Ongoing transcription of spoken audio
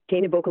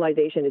canid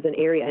vocalization is an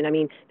area, and I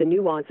mean the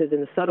nuances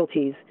and the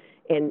subtleties,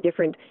 and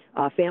different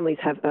families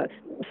have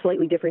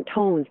slightly different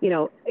tones. You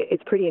know,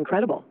 it's pretty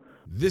incredible.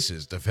 This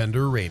is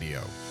Defender Radio.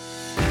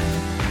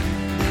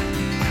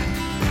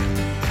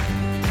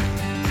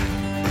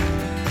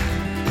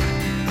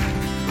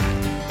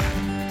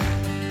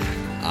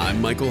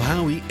 I'm Michael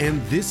Howie,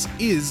 and this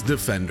is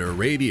Defender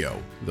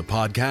Radio, the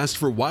podcast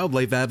for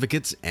wildlife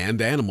advocates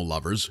and animal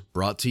lovers,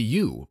 brought to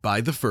you by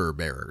the Fur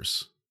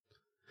Bearers.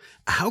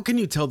 How can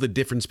you tell the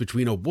difference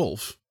between a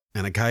wolf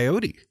and a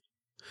coyote?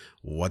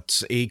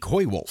 What's a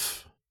coy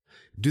wolf?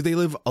 Do they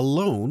live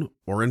alone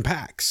or in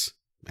packs?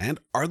 And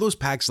are those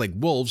packs like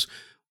wolves,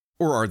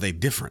 or are they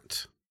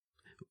different?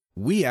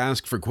 We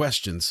asked for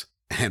questions,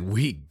 and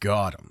we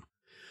got them.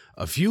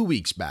 A few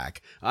weeks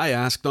back, I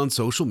asked on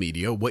social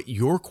media what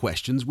your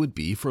questions would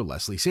be for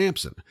Leslie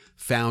Sampson,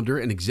 founder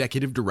and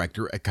executive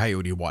director at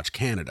Coyote Watch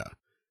Canada.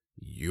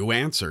 You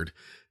answered,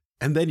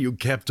 and then you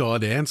kept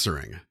on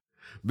answering.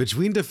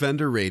 Between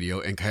Defender Radio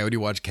and Coyote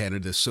Watch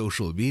Canada's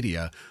social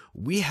media,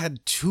 we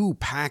had 2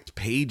 packed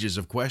pages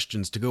of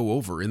questions to go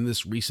over in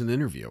this recent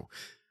interview.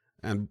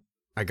 And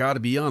I gotta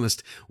be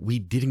honest, we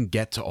didn't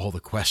get to all the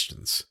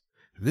questions.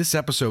 This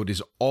episode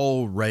is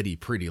already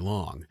pretty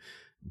long,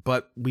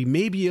 but we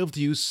may be able to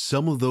use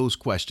some of those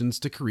questions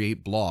to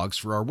create blogs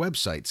for our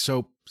website,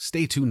 so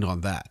stay tuned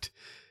on that.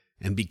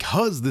 And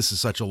because this is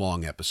such a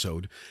long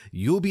episode,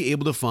 you'll be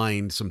able to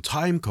find some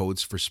time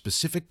codes for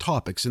specific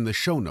topics in the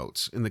show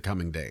notes in the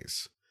coming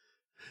days.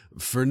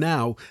 For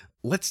now,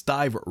 let's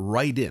dive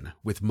right in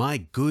with my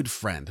good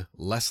friend,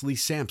 Leslie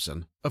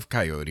Sampson of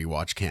Coyote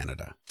Watch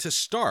Canada. To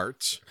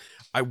start,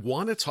 I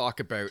want to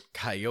talk about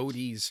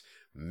coyotes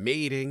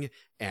mating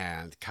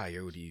and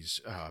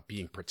coyotes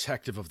being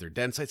protective of their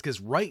den sites,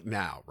 because right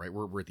now,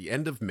 we're at the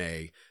end of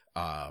May.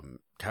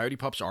 Coyote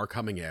pups are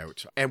coming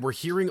out, and we're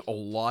hearing a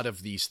lot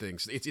of these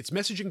things. It's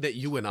messaging that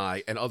you and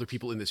I and other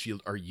people in this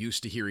field are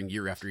used to hearing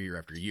year after year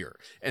after year,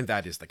 and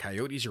that is the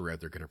coyotes are out.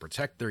 They're going to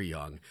protect their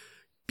young.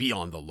 Be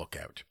on the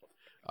lookout.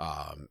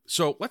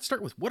 So let's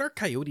start with, what are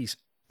coyotes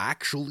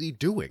actually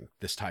doing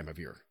this time of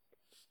year?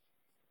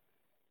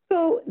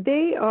 So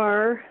they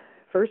are,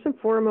 first and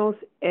foremost,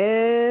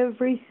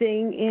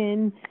 everything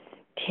in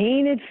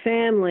canid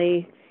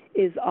family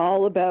is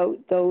all about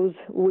those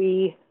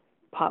wee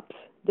pups,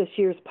 this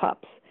year's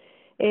pups.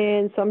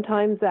 And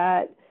sometimes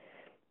that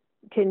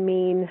can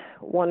mean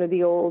one of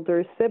the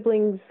older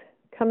siblings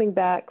coming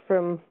back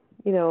from,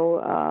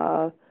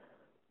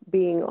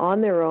 being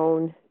on their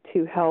own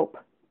to help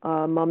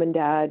mom and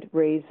dad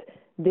raise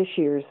this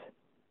year's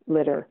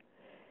litter.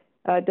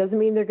 It doesn't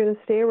mean they're going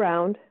to stay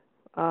around.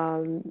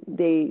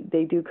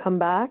 They do come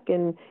back,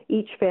 and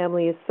each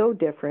family is so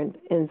different.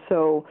 And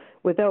so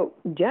without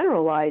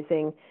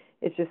generalizing,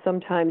 it's just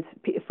sometimes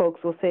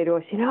folks will say to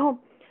us,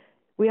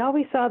 we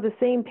always saw the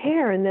same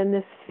pair, and then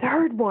this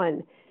third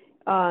one,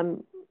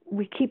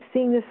 we keep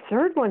seeing this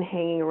third one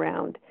hanging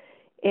around.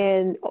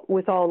 And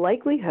with all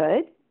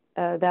likelihood,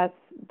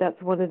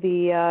 that's one of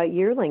the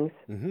yearlings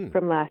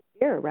from last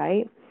year,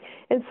 right?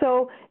 And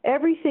so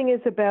everything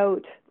is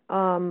about,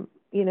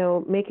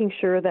 making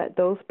sure that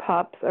those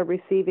pups are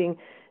receiving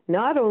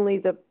not only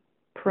the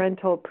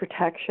parental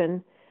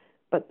protection,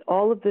 but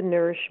all of the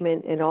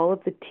nourishment and all of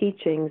the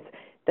teachings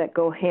that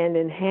go hand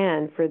in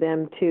hand for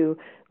them to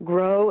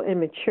grow and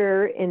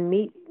mature and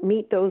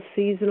meet those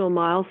seasonal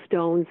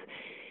milestones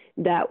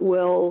that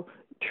will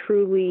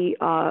truly,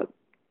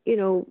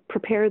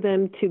 prepare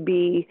them to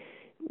be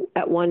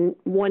at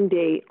one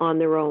day on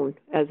their own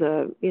as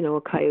a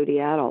coyote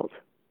adult.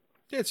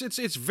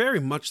 It's very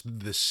much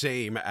the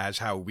same as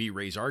how we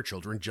raise our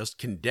children, just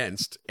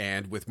condensed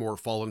and with more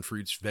fallen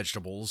fruits,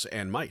 vegetables,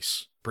 and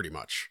mice, pretty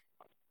much.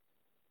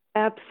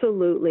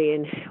 Absolutely.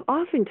 And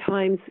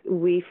oftentimes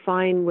we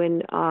find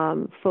when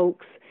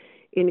folks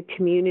in a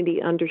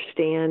community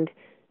understand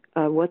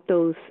what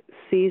those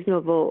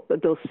seasonal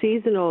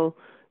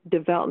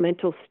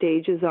developmental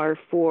stages are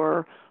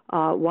for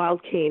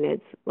wild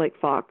canids like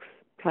fox,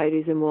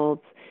 coyotes, and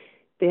wolves,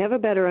 they have a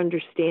better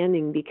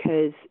understanding,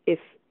 because if,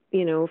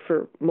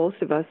 for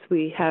most of us,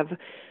 we have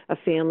a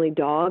family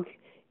dog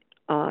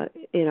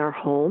in our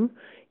home.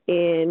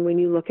 And when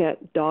you look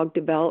at dog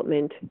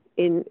development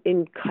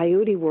in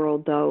coyote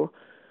world, though,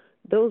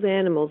 those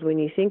animals, when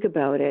you think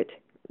about it,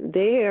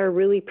 they are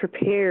really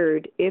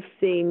prepared if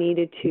they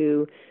needed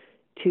to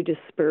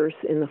disperse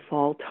in the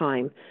fall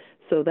time.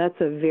 So that's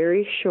a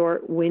very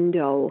short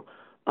window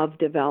of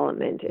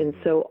development. And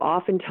so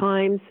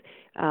oftentimes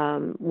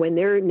when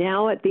they're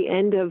now at the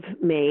end of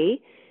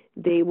May,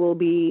 they will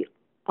be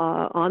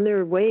on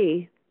their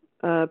way,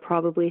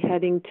 probably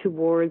heading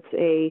towards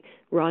a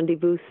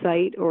rendezvous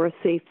site or a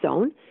safe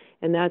zone.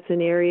 And that's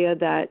an area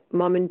that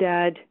mom and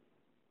dad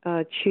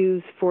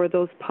choose for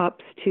those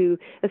pups to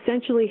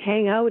essentially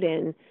hang out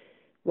in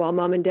while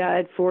mom and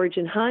dad forage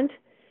and hunt.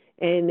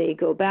 And they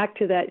go back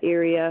to that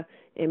area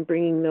and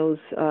bringing those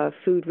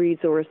food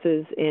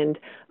resources and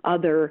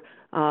other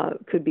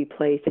could be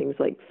playthings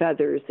like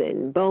feathers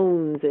and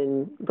bones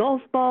and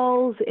golf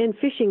balls and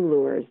fishing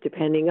lures,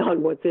 depending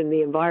on what's in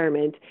the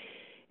environment.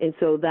 And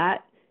so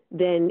that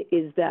then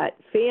is that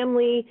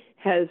family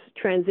has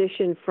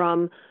transitioned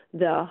from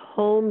the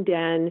home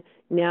den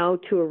now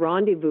to a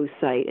rendezvous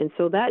site. And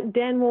so that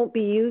den won't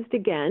be used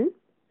again.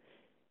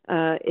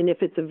 And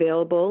if it's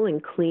available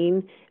and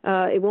clean,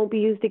 it won't be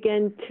used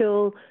again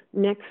till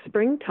next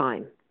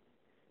springtime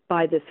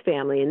by this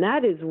family. And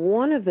that is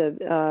one of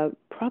the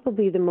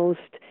probably the most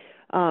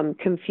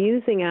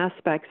confusing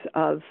aspects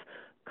of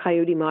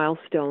coyote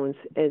milestones,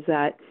 is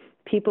that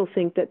people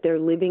think that they're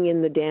living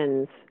in the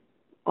dens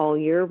all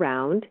year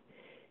round.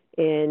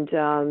 And,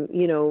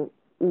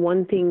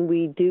 one thing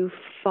we do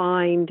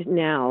find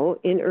now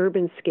in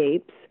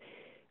urbanscapes,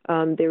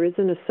 there is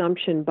an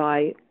assumption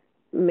by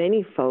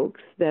many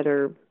folks that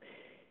are,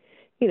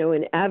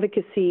 in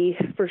advocacy,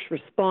 first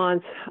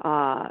response,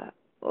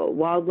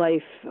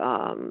 wildlife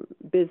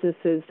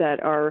businesses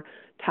that are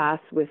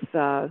tasked with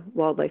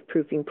wildlife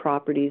proofing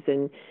properties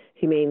and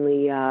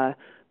humanely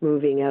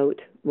moving out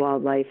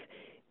wildlife.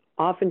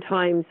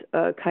 Oftentimes,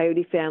 a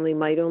coyote family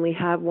might only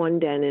have one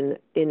den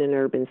in an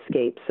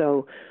urbanscape.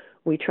 So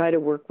we try to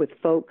work with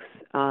folks.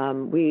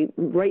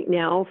 Right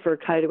now for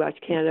Coyote Watch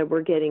Canada,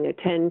 we're getting a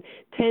 10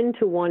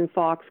 to 1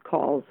 fox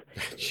calls.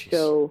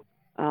 So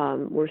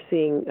we're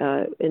seeing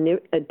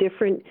a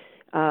different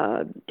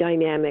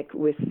dynamic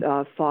with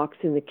fox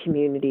in the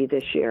community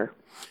this year.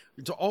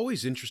 It's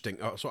always interesting.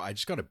 Oh, so I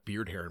just got a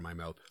beard hair in my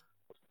mouth.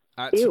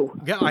 Ew.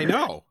 Yeah, I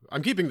know.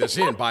 I'm keeping this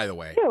in, by the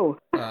way. Ew.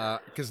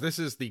 Because this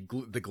is the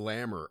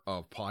glamour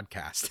of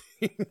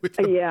podcasting with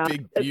a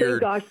big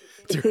beard. Thank gosh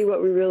to see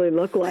what we really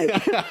look like.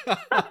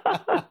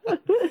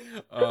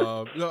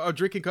 I'm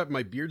drinking cup.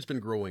 My beard's been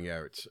growing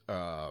out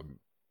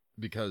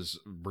because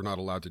we're not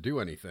allowed to do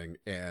anything,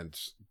 and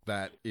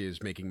that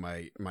is making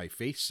my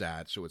face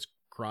sad. So it's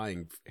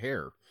crying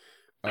hair.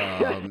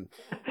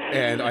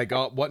 And I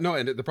got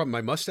and the problem,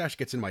 my mustache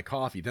gets in my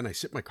coffee. Then I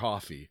sip my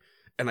coffee.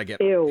 And I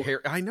get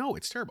hair. I know,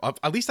 it's terrible.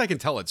 At least I can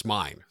tell it's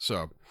mine.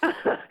 So,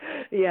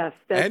 yes.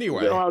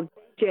 Anyway, well,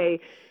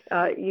 Jay,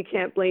 you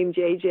can't blame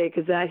JJ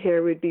because that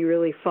hair would be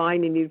really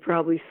fine, and you'd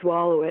probably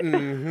swallow it.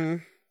 Mm-hmm.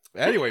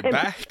 Anyway,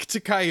 back to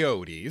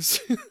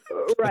coyotes.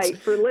 Right.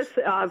 For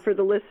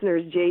the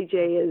listeners,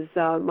 JJ is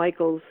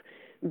Michael's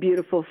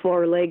beautiful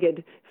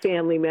 4-legged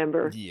family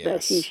member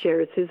that he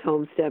shares his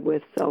homestead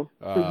with. So,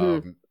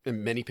 and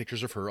many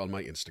pictures of her on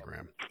my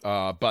Instagram.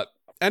 But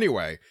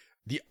anyway.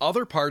 The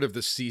other part of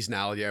the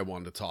seasonality I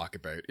wanted to talk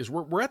about is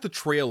we're at the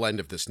trail end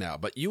of this now,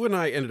 but you and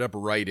I ended up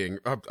writing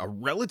a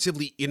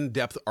relatively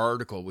in-depth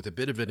article with a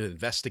bit of an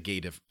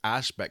investigative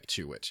aspect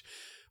to it.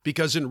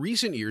 Because in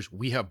recent years,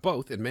 we have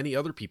both, and many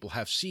other people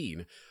have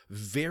seen,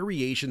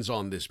 variations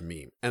on this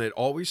meme. And it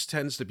always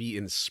tends to be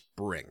in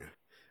spring.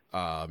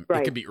 Right.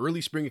 It can be early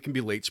spring, it can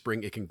be late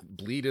spring, it can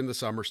bleed in the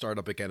summer, start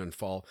up again in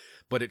fall.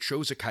 But it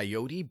shows a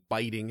coyote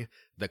biting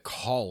the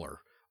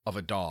collar of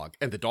a dog.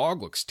 And the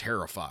dog looks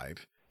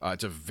terrified.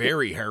 It's a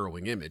very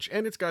harrowing image,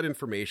 and it's got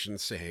information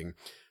saying,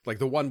 like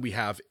the one we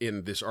have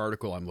in this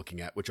article I'm looking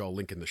at, which I'll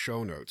link in the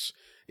show notes,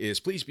 is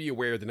please be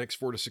aware the next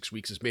 4 to 6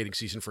 weeks is mating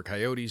season for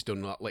coyotes. Do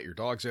not let your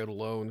dogs out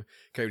alone.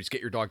 Coyotes,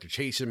 get your dog to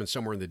chase him, and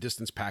somewhere in the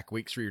distance pack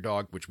waits for your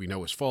dog, which we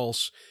know is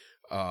false.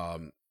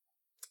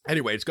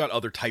 Anyway, it's got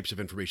other types of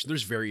information.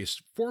 There's various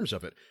forms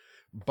of it.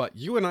 But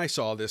you and I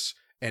saw this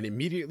and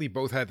immediately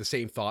both had the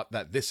same thought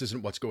that this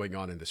isn't what's going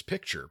on in this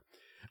picture.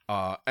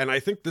 And I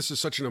think this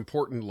is such an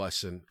important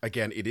lesson.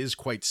 Again, it is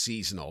quite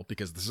seasonal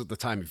because this is the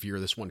time of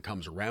year this one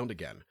comes around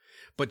again.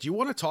 But do you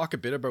want to talk a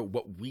bit about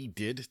what we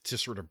did to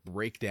sort of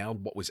break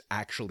down what was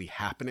actually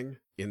happening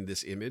in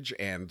this image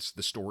and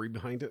the story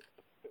behind it?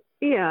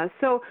 Yeah.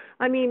 So,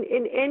 I mean,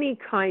 in any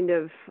kind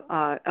of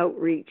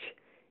outreach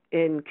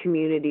in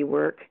community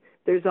work,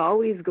 there's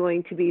always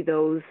going to be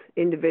those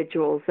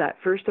individuals that,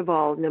 first of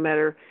all, no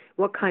matter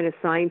what kind of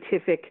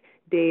scientific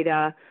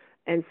data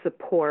and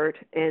support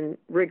and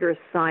rigorous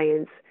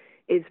science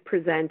is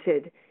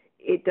presented,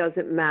 it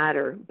doesn't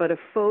matter. But a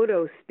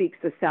photo speaks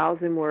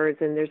 1,000 words,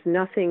 and there's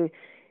nothing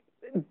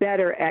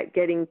better at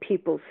getting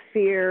people's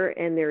fear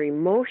and their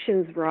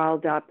emotions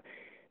riled up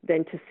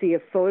than to see a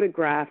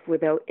photograph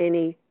without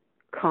any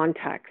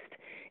context.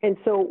 And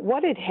so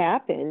what had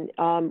happened,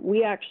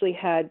 we actually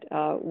had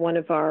one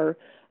of our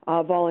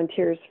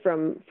volunteers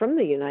from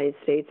the United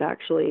States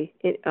actually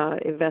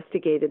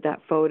investigated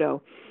that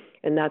photo.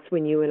 And that's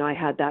when you and I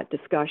had that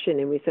discussion,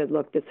 and we said,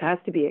 look, this has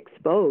to be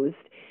exposed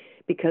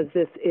because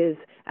this is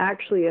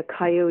actually a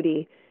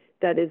coyote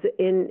that is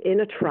in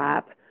a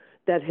trap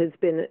that has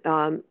been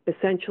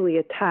essentially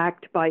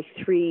attacked by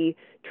 3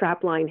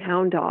 trapline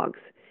hound dogs.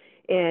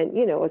 And,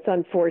 you know, it's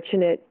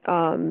unfortunate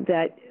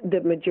that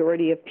the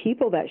majority of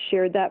people that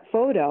shared that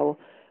photo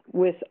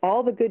with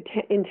all the good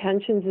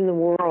intentions in the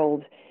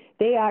world,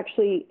 they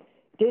actually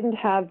didn't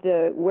have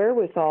the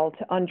wherewithal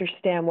to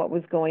understand what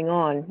was going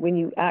on. When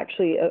you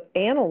actually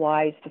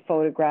analyze the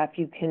photograph,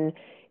 you can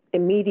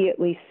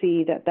immediately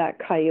see that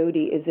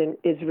coyote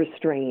is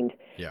restrained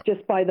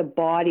just by the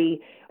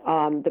body,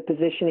 the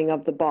positioning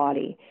of the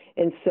body.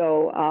 And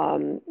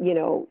so, you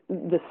know,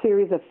 the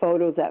series of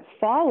photos that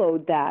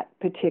followed that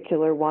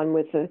particular one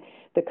with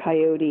the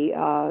coyote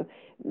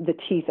the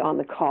teeth on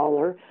the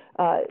collar.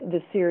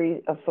 The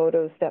series of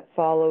photos that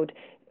followed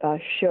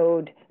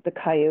showed the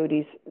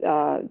coyotes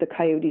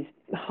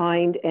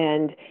hind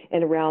and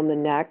around the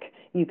neck.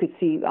 You could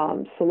see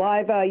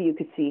saliva, you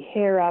could see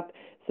hair up.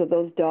 So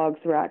those dogs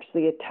were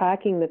actually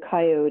attacking the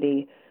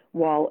coyote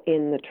while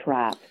in the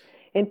trap.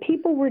 And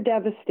people were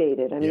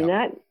devastated. I mean,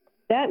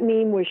 that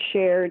meme was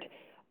shared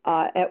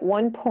at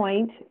one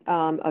point.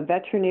 A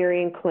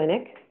veterinarian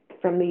clinic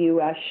from the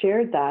U.S.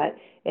 shared that,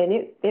 and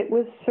it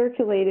was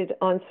circulated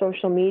on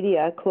social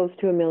media close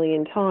to 1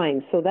 million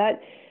times. So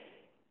that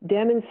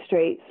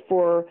demonstrates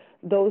for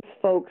those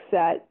folks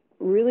that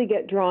really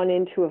get drawn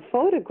into a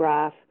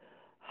photograph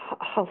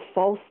how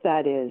false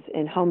that is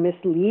and how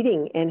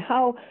misleading and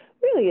how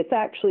really it's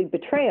actually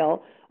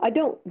betrayal. I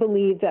don't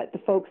believe that the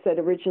folks that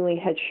originally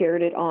had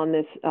shared it on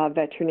this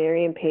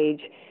veterinarian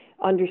page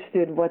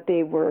understood what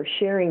they were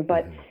sharing,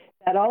 but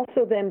that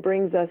also then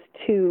brings us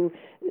to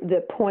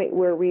the point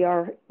where we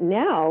are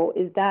now,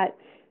 is that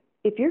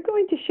if you're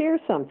going to share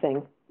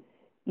something,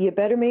 you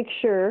better make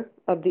sure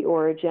of the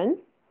origin,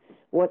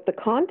 what the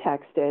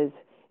context is,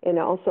 and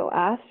also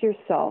ask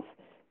yourself,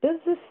 does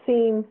this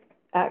seem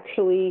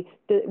actually,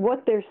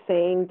 what they're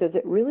saying, does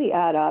it really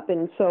add up?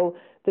 And so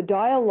the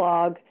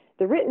dialogue,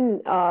 the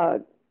written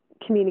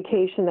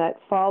communication that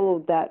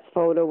followed that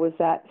photo was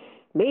that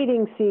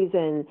mating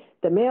season,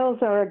 the males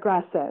are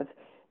aggressive,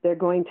 they're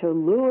going to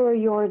lure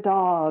your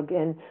dog,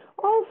 and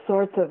all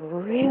sorts of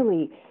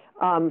really,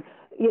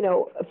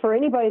 for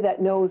anybody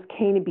that knows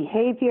canine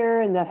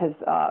behavior and that has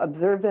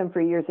observed them for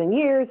years and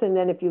years, and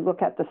then if you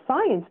look at the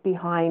science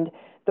behind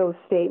those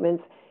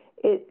statements,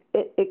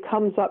 it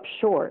comes up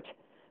short.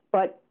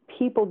 But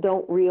people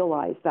don't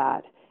realize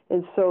that.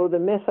 And so the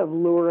myth of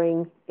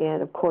luring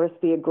and, of course,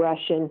 the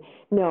aggression,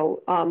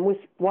 with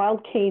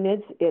wild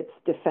canids, it's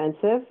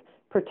defensive,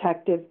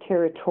 protective,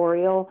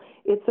 territorial.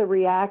 It's a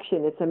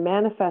reaction. It's a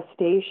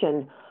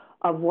manifestation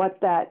of what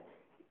that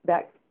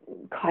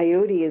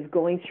coyote is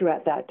going through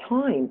at that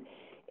time.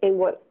 And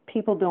what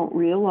people don't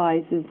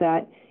realize is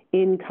that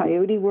in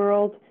coyote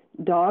world,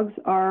 dogs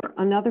are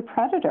another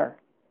predator.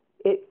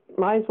 It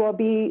might as well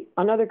be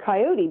another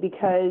coyote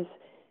because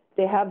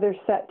they have their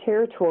set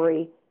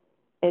territory,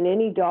 and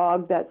any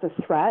dog that's a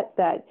threat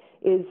that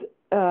is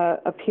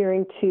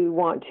appearing to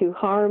want to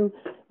harm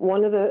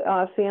one of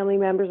the family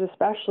members,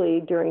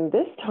 especially during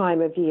this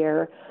time of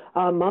year,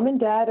 mom and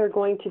dad are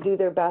going to do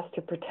their best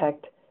to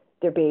protect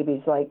their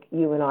babies like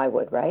you and I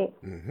would, right?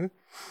 Mm-hmm.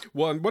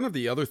 Well, and one of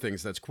the other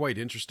things that's quite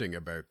interesting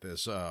about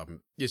this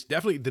is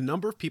definitely the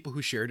number of people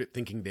who shared it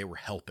thinking they were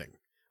helping.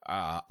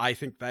 I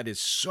think that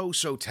is so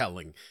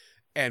telling.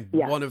 And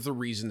one of the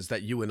reasons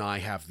that you and I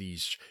have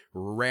these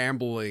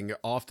rambling,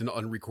 often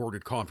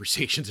unrecorded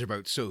conversations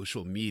about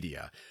social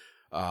media.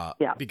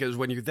 Because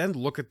when you then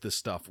look at this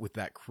stuff with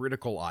that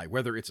critical eye,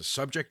 whether it's a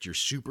subject you're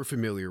super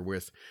familiar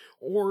with,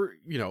 or,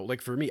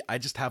 like for me, I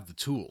just have the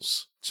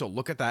tools. So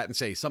look at that and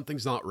say,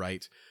 something's not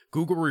right.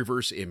 Google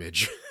reverse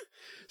image,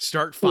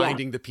 start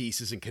finding the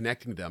pieces and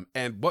connecting them.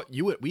 And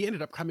we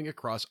ended up coming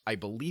across, I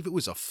believe it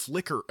was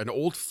an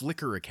old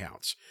Flickr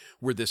account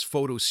where this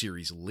photo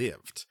series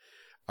lived.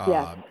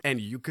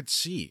 And you could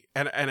see,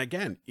 and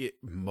again,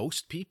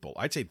 most people,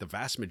 I'd say the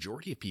vast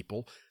majority of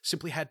people,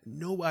 simply had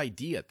no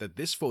idea that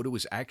this photo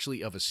was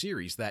actually of a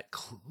series that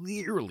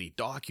clearly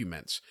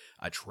documents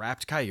a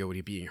trapped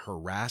coyote being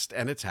harassed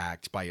and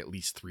attacked by at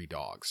least 3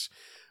 dogs.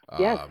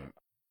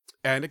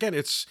 And again,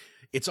 it's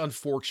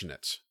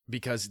unfortunate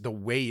because the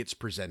way it's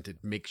presented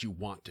makes you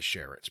want to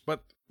share it.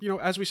 But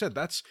as we said,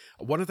 that's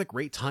one of the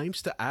great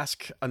times to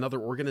ask another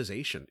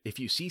organization. If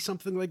you see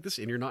something like this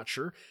and you're not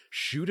sure,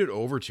 shoot it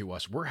over to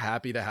us. We're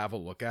happy to have a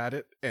look at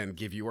it and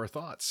give you our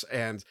thoughts.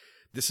 And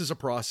this is a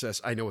process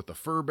I know with the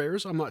Fur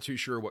Bears. I'm not too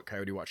sure what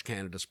Coyote Watch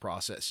Canada's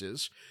process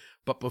is.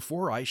 But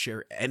before I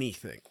share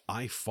anything,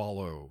 I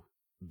follow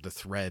the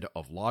thread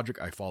of logic.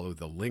 I follow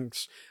the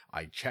links.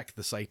 I check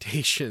the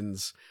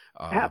citations.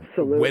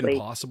 Absolutely. When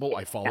possible,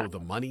 I follow the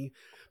money.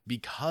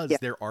 Because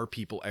there are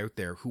people out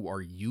there who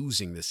are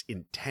using this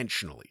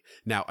intentionally.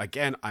 Now,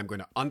 again, I'm going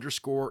to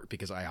underscore,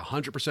 because I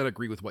 100%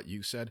 agree with what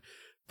you said,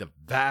 the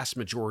vast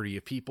majority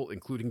of people,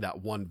 including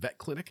that one vet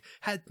clinic,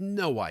 had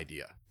no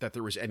idea that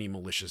there was any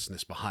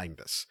maliciousness behind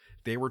this.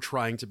 They were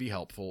trying to be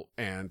helpful,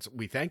 and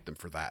we thank them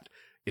for that.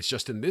 It's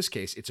just in this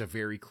case, it's a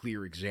very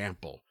clear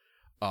example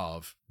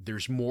of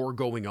there's more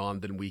going on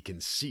than we can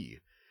see.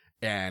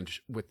 And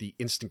with the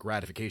instant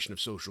gratification of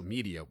social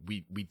media,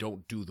 we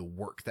don't do the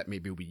work that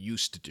maybe we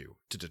used to do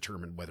to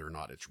determine whether or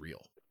not it's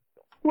real.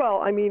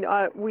 Well, I mean,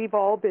 we've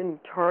all been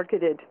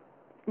targeted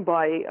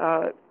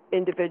by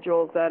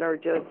individuals that are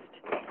just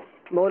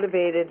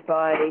motivated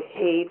by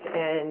hate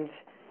and,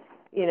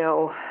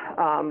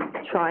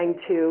 trying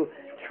to,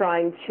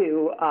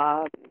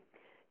 I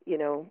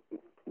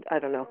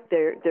don't know,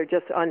 they're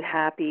just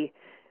unhappy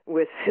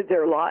with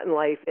their lot in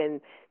life, and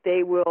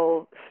they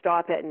will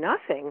stop at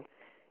nothing,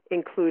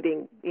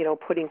 including,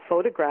 putting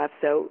photographs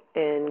out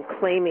and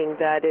claiming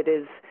that it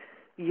is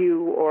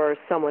you or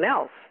someone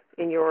else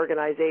in your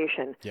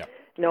organization,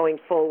 knowing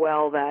full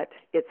well that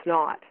it's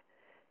not.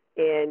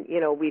 And,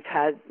 we've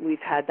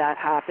had that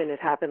happen. It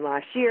happened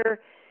last year.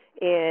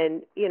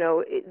 And,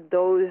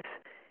 those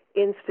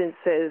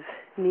instances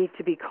need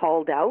to be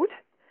called out,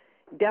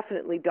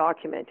 definitely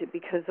documented,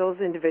 because those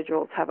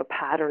individuals have a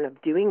pattern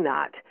of doing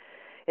that.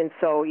 And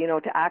so,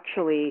 to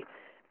actually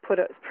put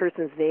a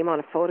person's name on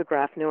a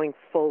photograph knowing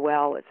full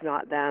well it's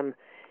not them,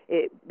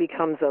 it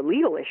becomes a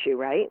legal issue,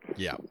 right?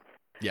 Yeah.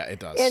 Yeah, it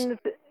does. And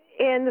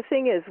the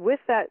thing is, with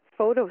that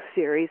photo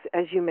series,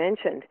 as you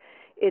mentioned,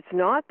 it's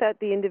not that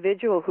the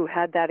individual who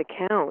had that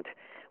account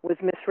was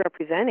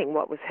misrepresenting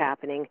what was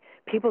happening.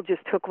 People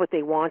just took what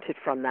they wanted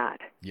from that.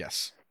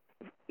 Yes.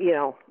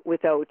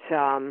 Without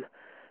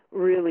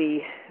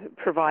really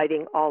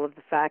providing all of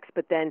the facts.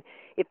 But then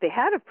if they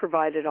had have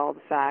provided all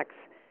the facts,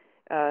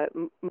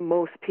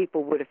 most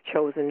people would have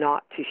chosen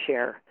not to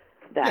share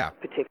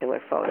that particular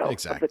photo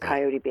of the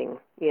coyote being,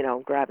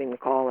 grabbing the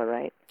collar,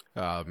 right?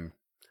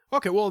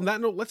 Okay, well, on that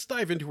note, let's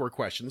dive into our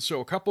questions.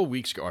 So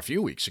a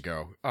few weeks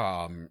ago,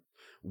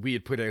 we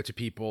had put out to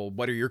people,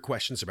 what are your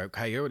questions about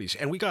coyotes?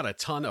 And we got a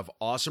ton of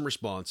awesome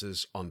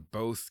responses on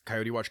both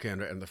Coyote Watch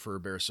Canada and the Fur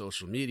Bear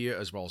social media,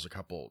 as well as a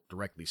couple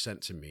directly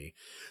sent to me.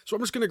 So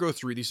I'm just going to go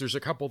through these. There's a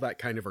couple that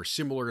kind of are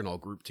similar and I'll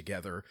group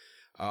together.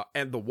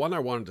 And the one I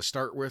wanted to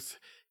start with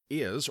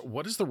is,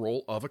 what is the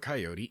role of a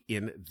coyote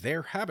in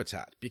their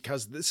habitat?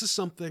 Because this is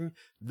something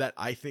that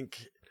I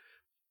think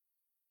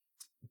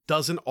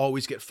doesn't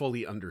always get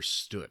fully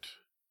understood,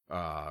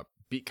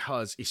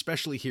 because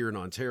especially here in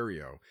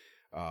Ontario,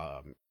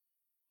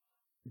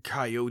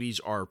 coyotes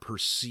are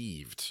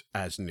perceived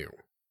as new,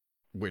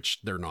 which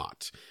they're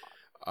not.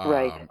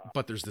 Right.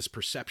 But there's this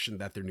perception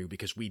that they're new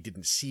because we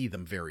didn't see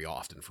them very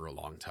often for a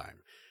long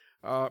time.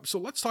 So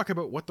let's talk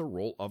about what the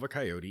role of a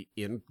coyote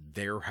in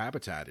their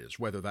habitat is,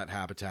 whether that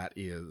habitat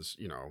is,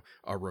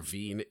 a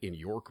ravine in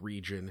York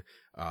region,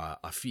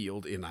 a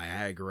field in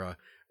Niagara,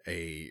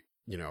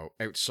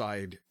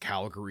 outside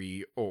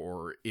Calgary,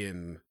 or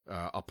in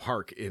a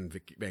park in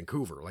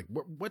Vancouver. Like,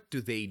 what do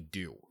they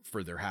do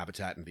for their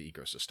habitat and the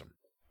ecosystem?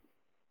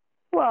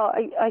 Well,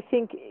 I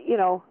think,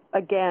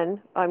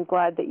 again, I'm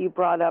glad that you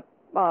brought up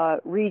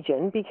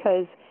region,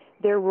 because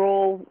their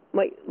role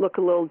might look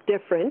a little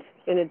different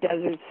in a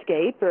desert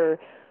scape or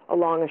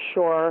along a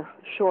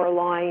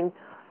shoreline,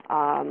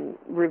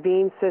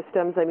 ravine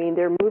systems. I mean,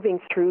 they're moving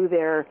through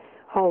their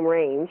home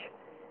range.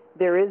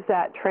 There is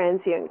that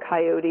transient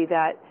coyote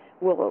that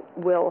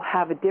will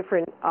have a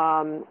different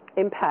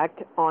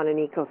impact on an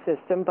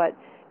ecosystem, but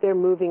they're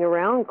moving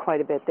around quite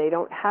a bit. They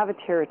don't have a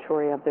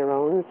territory of their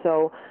own,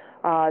 so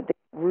they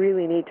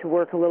really need to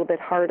work a little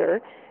bit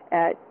harder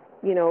at,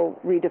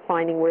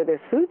 redefining where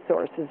their food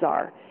sources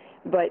are.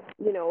 But,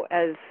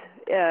 as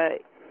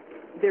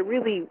they're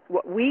really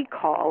what we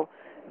call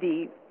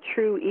the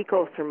true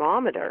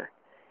ecothermometer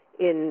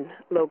in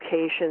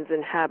locations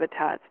and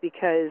habitats,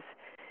 because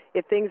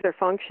if things are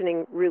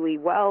functioning really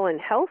well and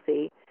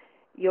healthy,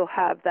 you'll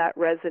have that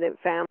resident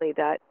family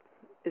that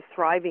is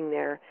thriving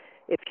there.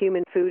 If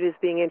human food is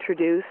being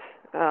introduced,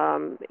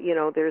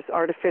 there's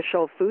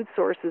artificial food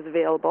sources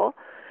available,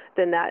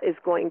 then that is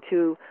going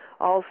to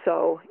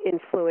also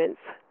influence,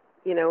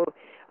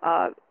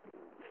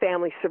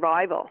 family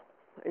survival.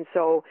 And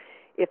so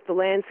if the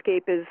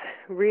landscape is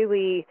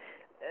really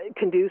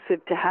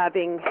conducive to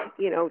having,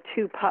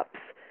 two pups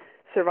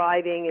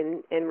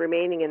surviving and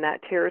remaining in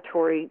that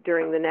territory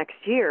during the next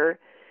year,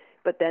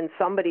 but then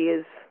somebody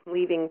is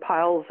leaving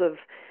piles of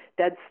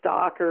dead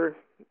stock or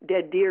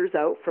dead deers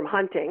out from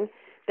hunting,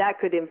 that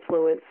could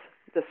influence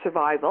the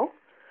survival.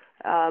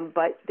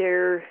 But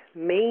their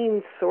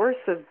main source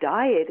of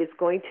diet is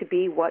going to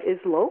be what is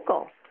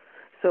local.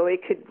 So it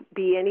could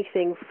be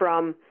anything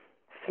from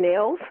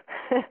snails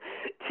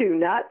to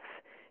nuts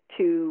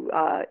to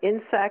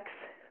insects,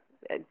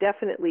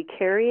 definitely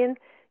carrion.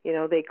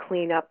 They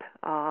clean up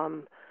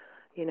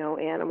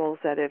animals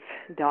that have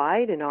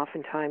died, and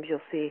oftentimes you'll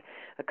see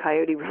a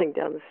coyote running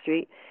down the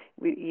street.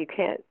 You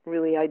can't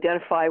really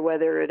identify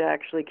whether it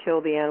actually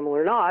killed the animal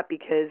or not,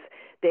 because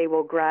they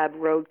will grab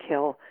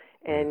roadkill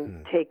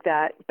and take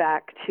that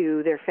back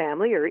to their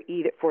family or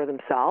eat it for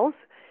themselves.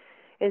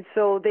 And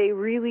so they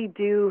really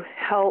do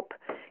help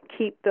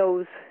keep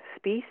those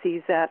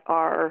species that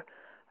are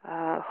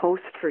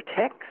hosts for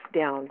ticks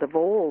down, the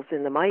voles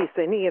and the mice,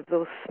 any of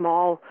those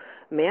small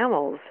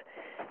mammals.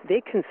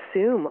 They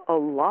consume a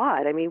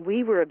lot. I mean,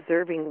 we were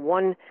observing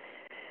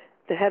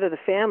the head of the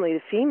family,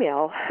 the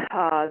female.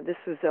 This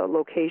was a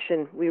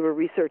location we were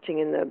researching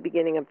in the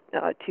beginning of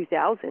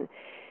 2000.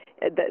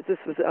 This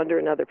was under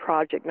another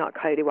project, not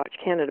Coyote Watch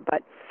Canada,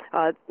 but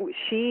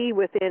she,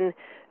 within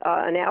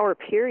an hour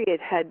period,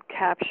 had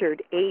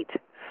captured 8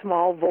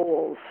 small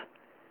voles.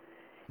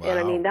 Wow. And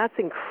I mean, that's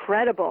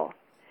incredible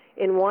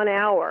in 1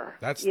 hour.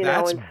 That's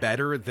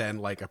better than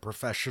like a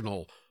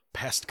professional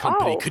pest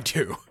company could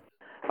do.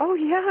 Oh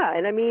yeah,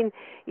 and I mean,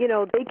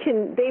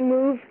 they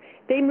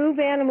move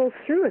animals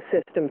through a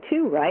system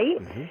too, right?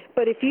 Mm-hmm.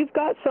 But if you've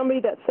got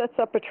somebody that sets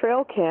up a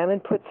trail cam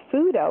and puts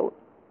food out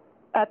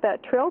at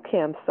that trail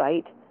cam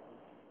site,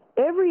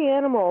 every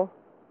animal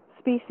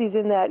species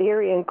in that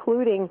area,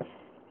 including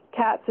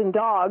cats and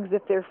dogs,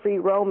 if they're free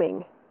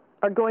roaming,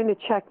 are going to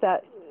check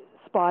that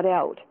spot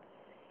out.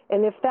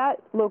 And if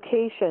that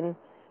location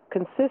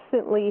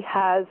consistently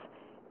has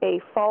a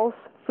false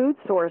food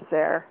source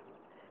there,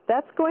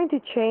 that's going to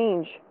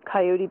change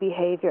coyote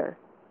behavior.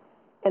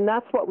 And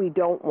that's what we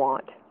don't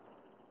want.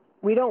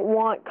 We don't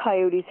want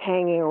coyotes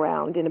hanging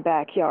around in a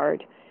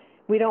backyard.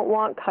 We don't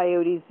want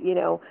coyotes,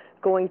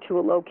 going to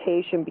a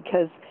location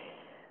because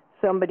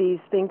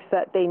somebody thinks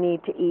that they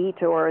need to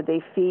eat, or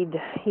they feed,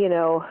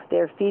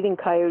 they're feeding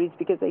coyotes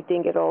because they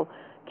think it'll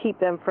keep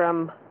them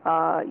from,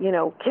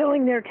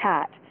 killing their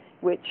cat,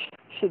 which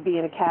should be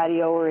in a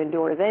catio or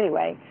indoors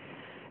anyway.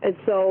 And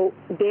so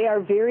they are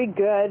very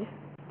good.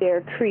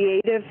 They're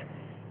creative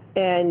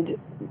and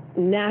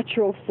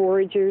natural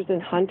foragers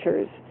and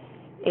hunters.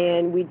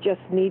 And we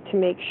just need to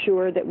make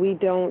sure that we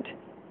don't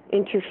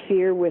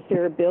interfere with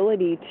their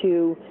ability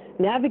to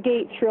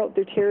navigate throughout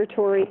their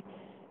territory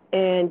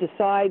and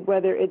decide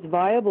whether it's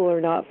viable or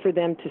not for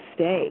them to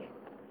stay.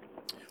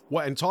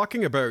 Well, and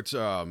talking about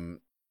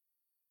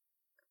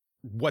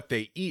what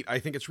they eat, I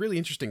think it's really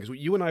interesting because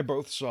you and I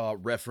both saw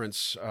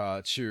reference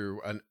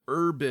to an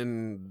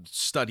urban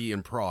study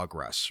in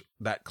progress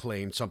that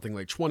claimed something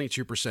like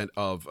 22%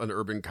 of an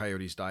urban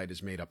coyote's diet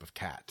is made up of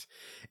cat.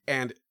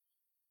 And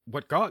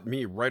what got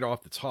me right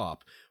off the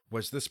top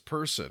was this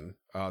person,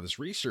 this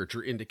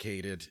researcher,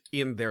 indicated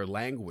in their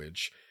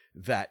language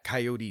that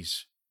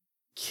coyotes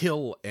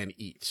kill and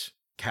eat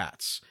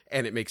cats,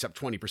 and it makes up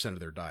 20% of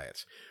their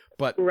diet.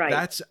 But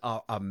that's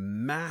a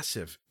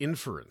massive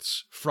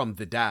inference from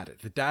the data.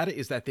 The data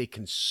is that they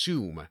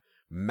consume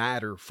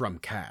matter from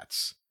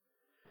cats.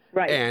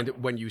 Right. And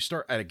when you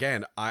start, and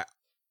again,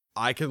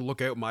 I can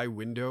look out my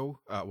window,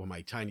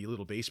 my tiny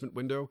little basement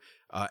window,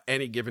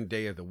 any given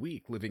day of the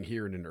week, living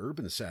here in an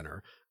urban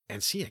center,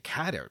 and see a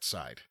cat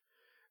outside.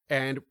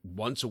 And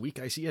once a week,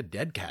 I see a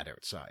dead cat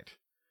outside.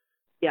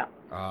 Yeah.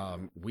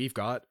 We've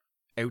got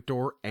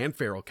outdoor and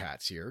feral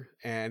cats here,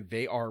 and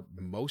they are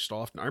most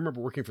often, I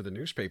remember working for the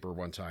newspaper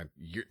one time,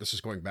 this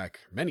is going back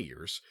many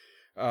years,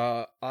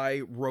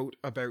 I wrote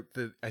about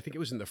I think it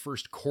was in the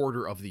first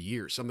quarter of the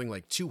year, something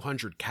like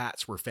 200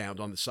 cats were found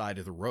on the side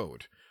of the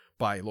road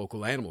by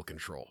local animal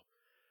control.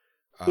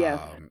 Yes.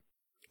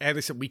 And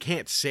they said, we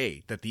can't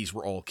say that these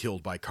were all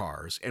killed by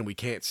cars, and we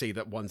can't say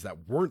that ones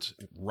that weren't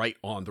right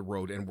on the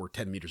road and were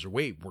 10 meters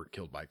away weren't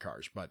killed by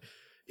cars, but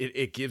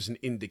it gives an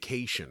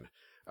indication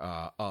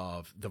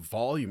of the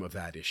volume of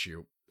that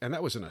issue. And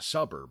that was in a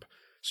suburb.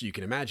 So you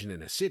can imagine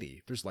in a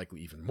city, there's likely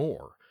even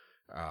more.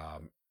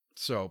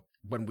 So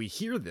when we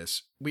hear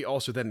this, we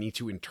also then need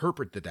to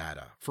interpret the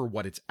data for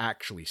what it's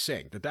actually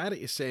saying. The data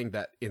is saying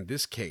that in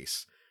this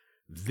case,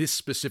 this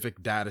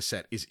specific data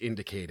set is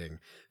indicating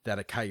that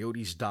a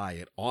coyote's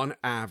diet, on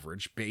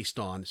average, based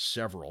on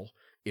several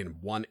in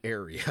one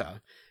area,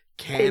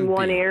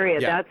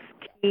 that's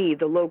key.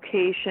 The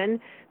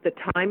location, the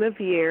time of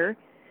year,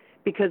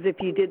 because if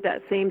you did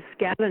that same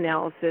scat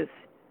analysis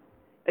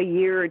a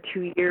year or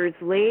 2 years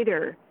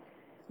later,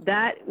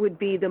 that would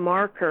be the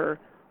marker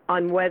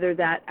on whether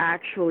that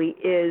actually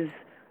is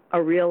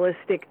a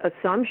realistic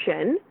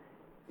assumption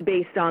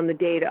based on the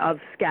data of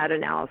scat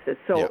analysis.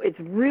 So it's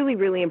really,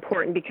 really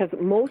important because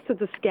most of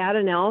the scat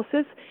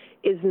analysis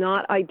is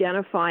not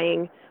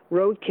identifying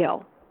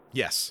roadkill.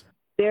 Yes.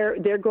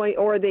 They're going,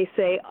 or they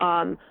say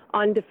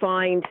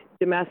undefined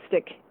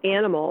domestic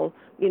animal.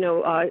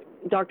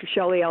 Dr.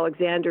 Shelley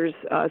Alexander's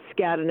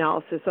scat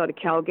analysis out of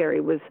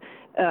Calgary was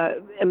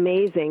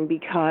amazing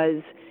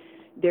because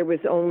there was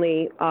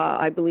only,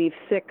 I believe,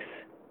 six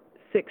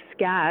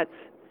scats,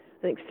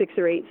 I think 6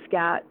 or 8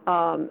 scat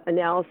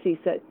analyses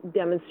that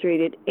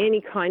demonstrated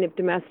any kind of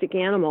domestic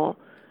animal,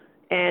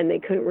 and they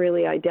couldn't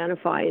really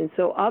identify. And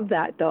so of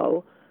that,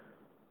 though,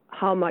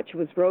 how much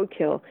was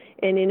roadkill?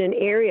 And in an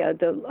area,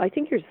 I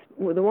think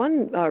the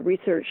one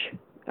research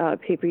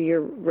paper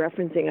you're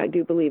referencing, I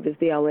do believe, is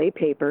the LA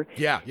paper.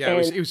 Yeah.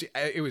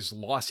 It was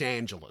Los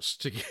Angeles,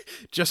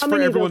 just for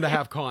everyone to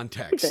have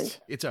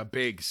context. It's a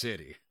big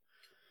city.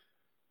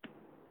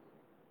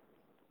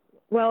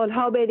 Well, and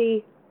how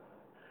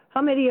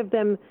many of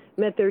them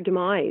met their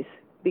demise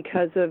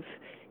because of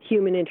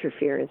human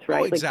interference,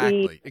 right? Oh,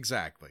 exactly.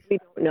 Exactly. We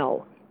don't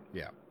know.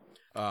 Yeah.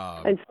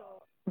 And so,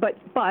 but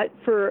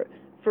for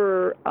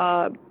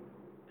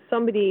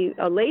somebody,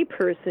 a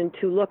layperson,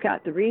 to look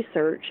at the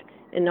research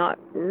and not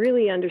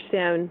really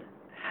understand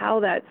how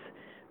that's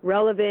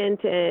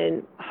relevant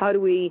and how do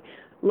we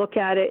look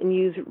at it and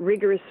use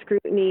rigorous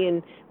scrutiny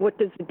and what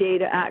does the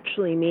data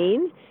actually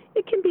mean,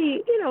 it can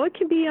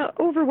be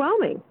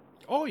overwhelming.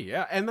 Oh,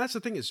 yeah. And that's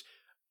the thing is,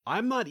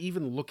 I'm not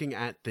even looking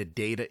at the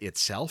data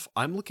itself.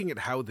 I'm looking at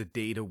how the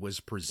data was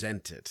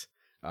presented,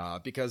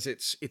 because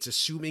it's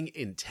assuming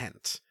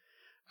intent.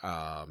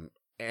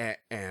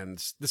 And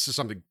this is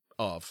something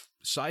of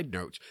side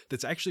note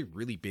that's actually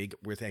really big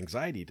with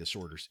anxiety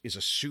disorders, is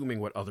assuming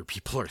what other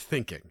people are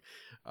thinking.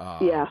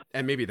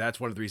 And maybe that's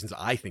one of the reasons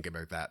I think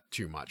about that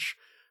too much,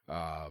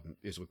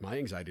 is with my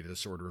anxiety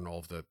disorder and all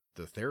of the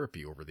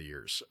therapy over the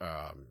years.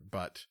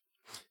 But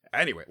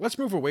Anyway, let's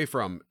move away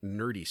from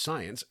nerdy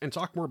science and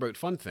talk more about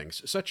fun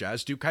things, such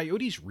as, do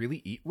coyotes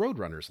really eat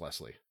roadrunners,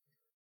 Leslie?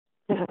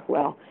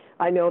 Well,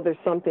 I know there's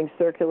something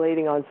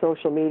circulating on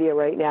social media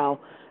right now,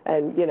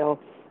 and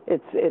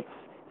it's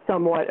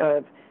somewhat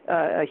of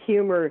a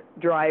humor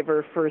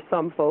driver for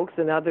some folks,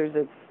 and others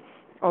it's,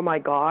 oh my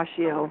gosh,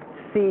 to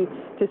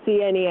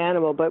see any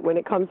animal. But when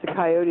it comes to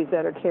coyotes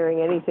that are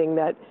carrying anything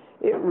that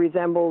it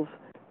resembles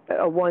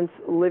a once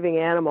living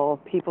animal,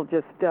 people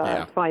just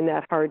find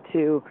that hard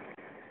to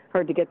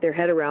get their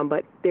head around.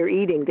 But they're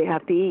eating; they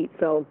have to eat.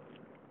 So,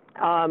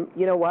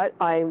 you know what?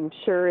 I'm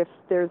sure if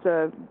there's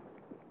a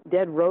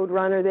dead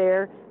roadrunner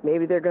there,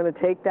 maybe they're going to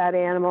take that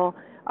animal.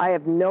 I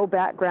have no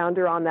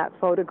backgrounder on that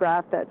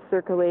photograph that's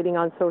circulating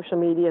on social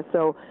media,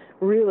 so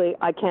really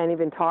I can't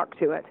even talk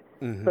to it.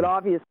 Mm-hmm. But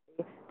obviously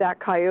that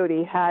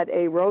coyote had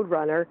a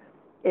roadrunner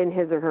in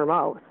his or her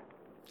mouth.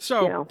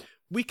 So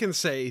we can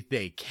say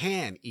they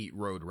can eat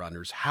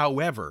roadrunners.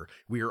 However,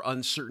 we are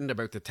uncertain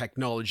about the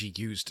technology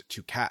used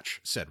to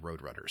catch said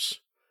roadrunners.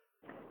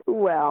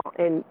 Well,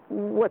 and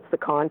what's the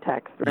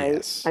context, right?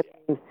 Yes. I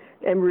mean,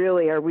 and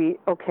really, are we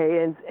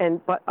okay?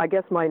 But I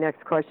guess my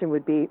next question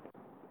would be,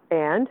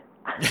 and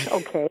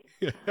okay.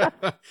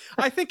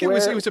 I think it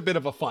was a bit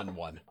of a fun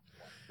one.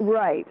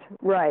 Right.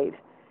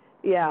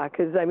 Yeah,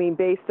 because I mean,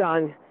 based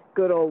on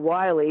good old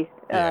Wiley,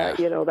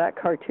 that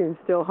cartoon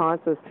still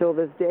haunts us till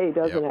this day,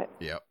 doesn't it?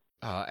 Yep.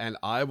 And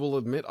I will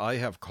admit, I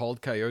have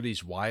called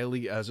coyotes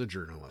wily as a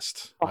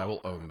journalist. I will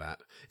own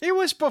that. It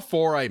was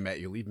before I met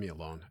you. Leave me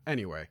alone.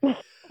 Anyway.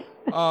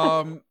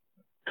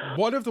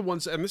 One of the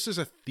ones, and this is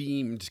a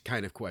themed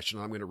kind of question,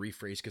 I'm going to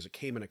rephrase because it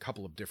came in a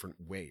couple of different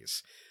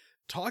ways.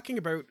 Talking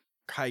about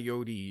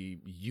coyote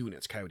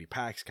units, coyote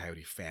packs,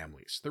 coyote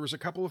families, there was a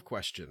couple of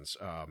questions.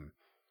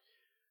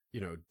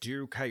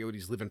 Do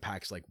coyotes live in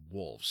packs like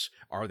wolves?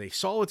 Are they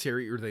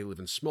solitary or do they live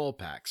in small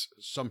packs?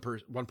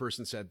 One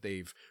person said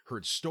they've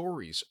heard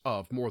stories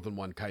of more than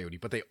one coyote,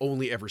 but they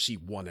only ever see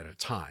one at a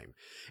time.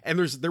 And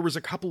there was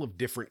a couple of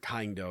different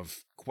kind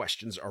of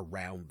questions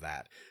around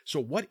that. So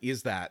what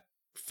is that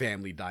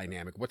family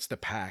dynamic? What's the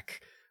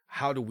pack?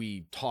 How do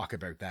we talk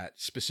about that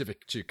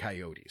specific to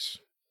coyotes?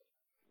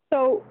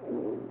 So,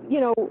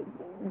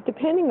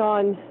 depending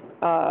on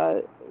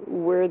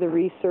where the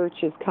research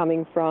is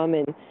coming from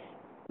and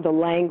the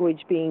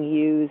language being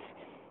used,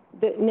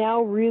 that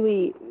now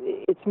really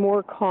it's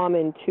more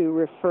common to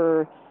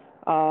refer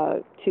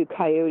to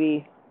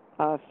coyote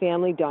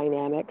family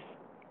dynamics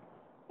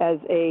as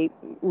a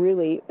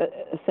really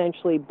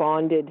essentially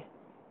bonded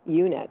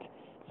unit.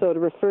 So to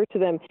refer to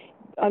them,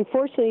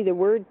 unfortunately, the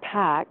word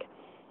pack,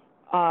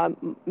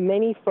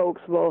 many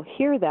folks will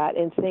hear that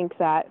and think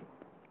that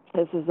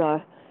this is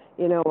a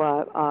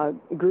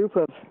group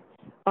of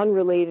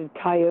unrelated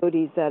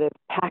coyotes that have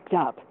packed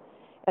up.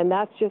 And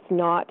that's just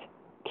not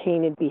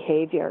canid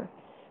behavior.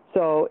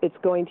 So it's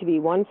going to be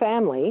one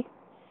family.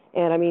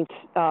 And I mean,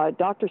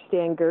 Dr.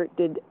 Stan Gert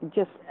did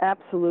just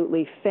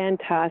absolutely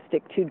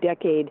fantastic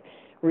 2-decade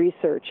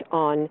research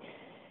on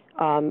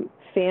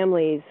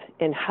families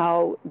and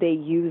how they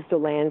use the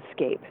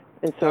landscape.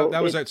 And so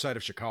that was outside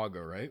of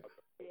Chicago, right?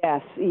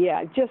 Yes,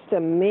 yeah, just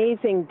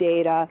amazing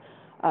data.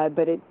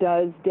 But it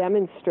does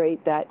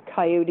demonstrate that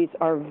coyotes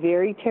are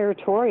very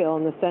territorial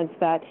in the sense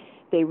that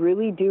they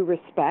really do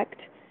respect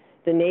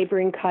the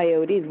neighboring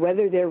coyotes,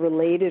 whether they're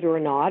related or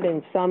not,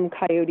 in some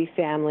coyote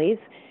families.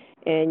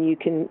 And you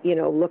can,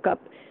 look up,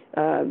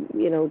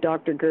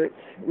 Dr. Gert's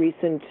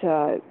recent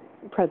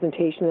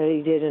presentation that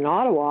he did in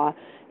Ottawa,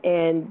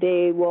 and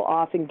they will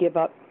often give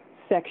up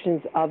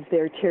sections of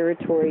their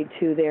territory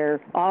to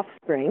their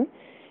offspring.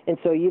 And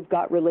so you've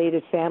got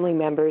related family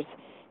members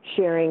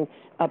sharing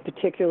a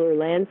particular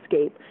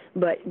landscape.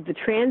 But the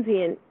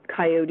transient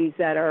coyotes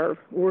that are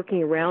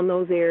working around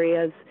those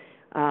areas,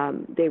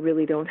 they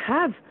really don't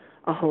have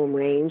a home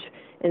range,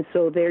 and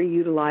so they're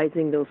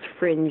utilizing those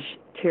fringe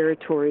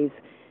territories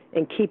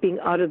and keeping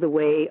out of the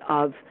way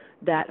of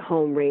that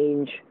home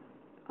range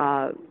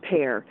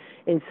pair.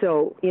 And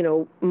so,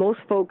 most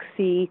folks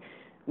see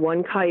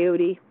one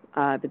coyote,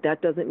 but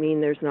that doesn't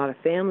mean there's not a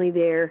family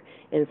there,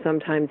 and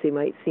sometimes they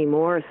might see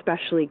more,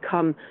 especially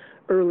come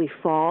early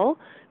fall.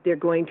 They're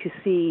going to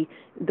see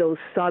those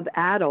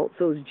sub-adults,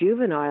 those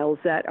juveniles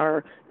that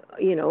are,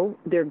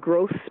 their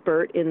growth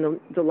spurt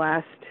in the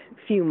last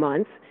few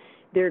months.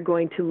 They're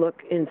going to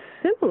look in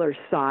similar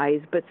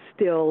size, but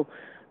still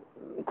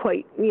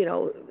quite,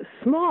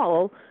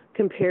 small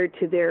compared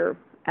to their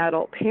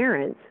adult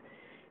parents.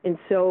 And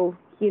so,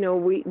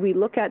 we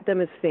look at them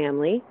as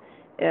family,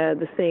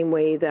 the same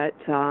way that,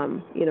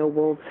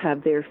 wolves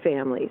have their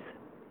families.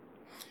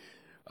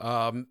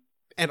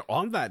 And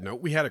on that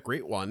note, we had a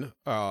great one.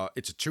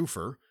 It's a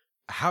twofer.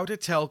 How to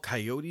tell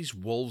coyotes,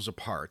 wolves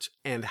apart,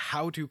 and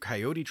how do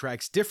coyote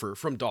tracks differ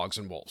from dogs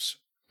and wolves,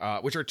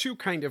 which are two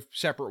kind of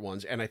separate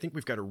ones. And I think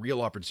we've got a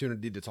real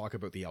opportunity to talk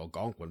about the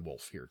Algonquin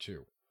wolf here,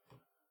 too.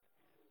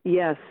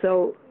 Yes.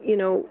 So,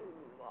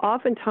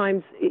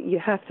 oftentimes you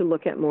have to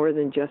look at more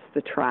than just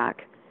the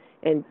track.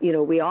 And,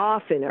 we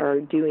often are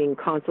doing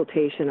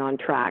consultation on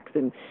tracks,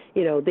 and,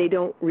 they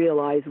don't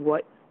realize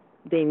what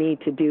they need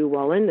to do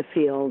while in the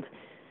field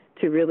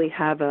to really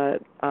have a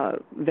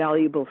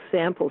valuable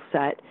sample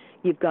set.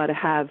 You've got to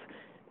have,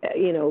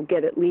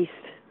 get at least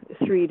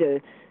 3 to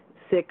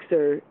 6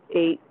 or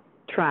 8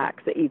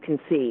 tracks that you can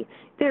see.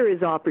 There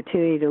is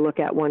opportunity to look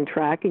at one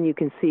track, and you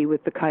can see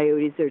with the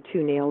coyotes, their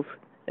 2 nails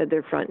at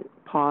their front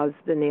paws,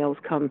 the nails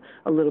come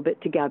a little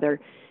bit together,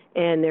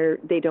 and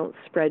they don't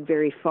spread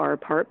very far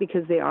apart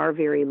because they are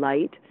very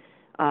light.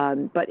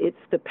 But it's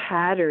the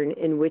pattern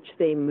in which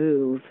they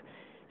move.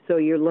 So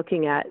you're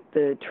looking at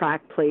the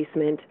track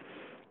placement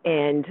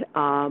and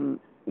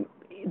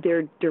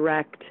their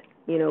direct,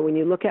 when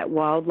you look at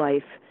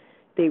wildlife,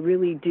 they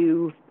really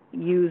do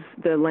use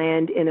the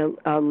land in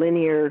a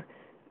linear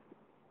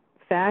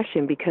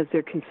fashion because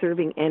they're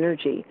conserving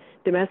energy.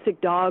 Domestic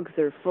dogs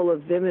are full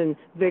of vim and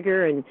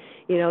vigor, and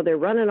they're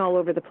running all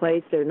over the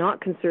place. They're not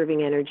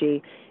conserving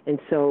energy, and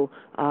so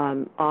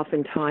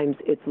oftentimes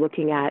it's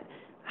looking at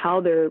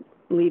how they're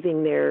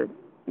leaving their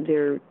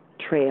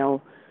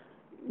trail.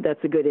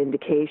 That's a good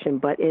indication.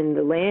 But in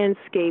the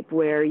landscape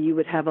where you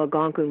would have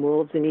Algonquin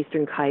wolves and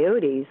eastern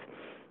coyotes,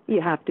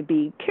 you have to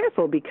be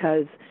careful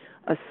because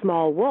a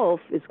small wolf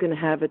is going to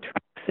have a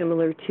track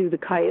similar to the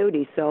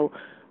coyote. So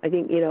I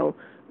think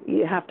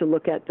you have to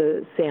look at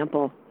the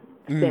samples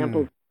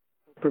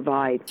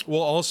provide.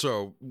 Well,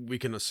 also, we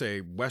can say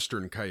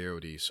western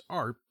coyotes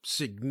are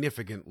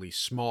significantly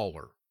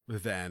smaller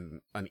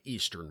than an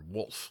eastern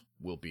wolf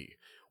will be.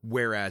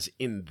 Whereas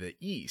in the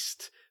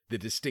East, the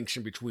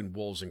distinction between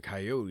wolves and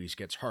coyotes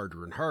gets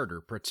harder and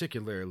harder,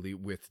 particularly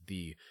with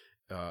the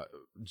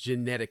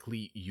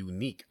genetically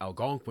unique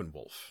Algonquin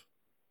wolf.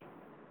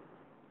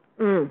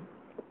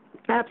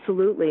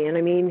 Absolutely. And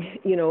I mean,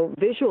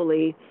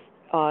 visually,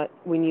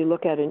 when you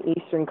look at an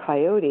eastern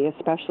coyote,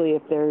 especially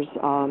if there's,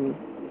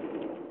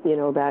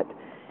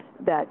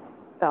 that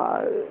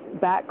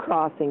back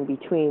crossing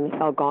between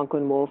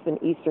Algonquin wolf and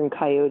eastern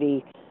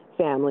coyote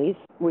families,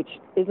 which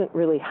isn't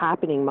really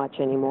happening much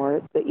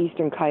anymore. The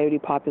eastern coyote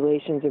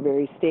populations are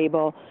very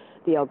stable.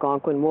 The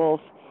Algonquin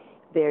wolf,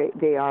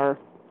 they are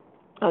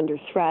under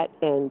threat,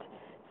 and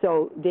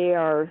so they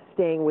are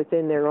staying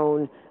within their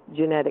own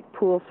genetic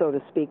pool, so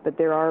to speak. But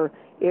there are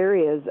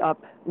areas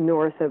up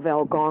north of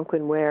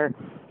Algonquin where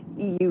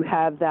you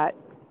have the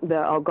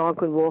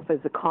Algonquin wolf as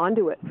a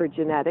conduit for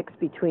genetics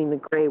between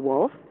the gray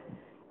wolf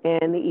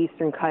and the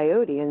eastern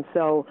coyote. And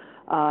so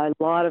a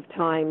lot of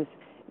times,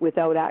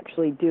 without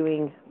actually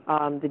doing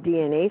the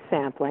DNA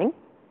sampling,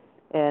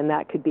 and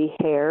that could be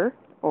hair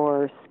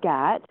or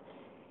scat,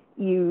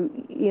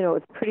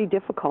 it's pretty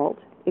difficult.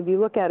 If you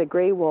look at a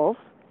gray wolf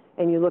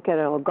and you look at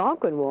an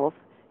Algonquin wolf,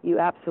 you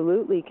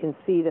absolutely can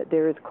see that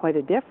there is quite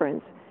a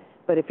difference.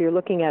 But if you're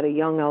looking at a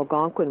young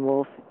Algonquin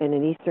wolf and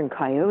an eastern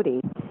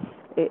coyote,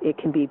 it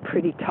can be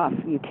pretty tough.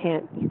 You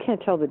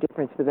can't tell the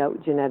difference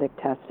without genetic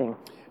testing.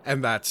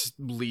 And that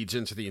leads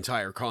into the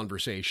entire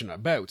conversation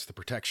about the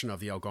protection of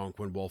the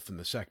Algonquin wolf in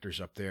the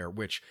sectors up there,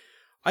 which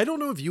I don't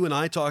know if you and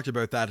I talked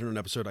about that in an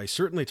episode. I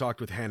certainly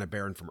talked with Hannah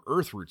Barron from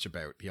Earth Roots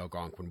about the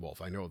Algonquin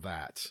wolf. I know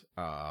that.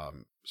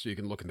 So you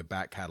can look in the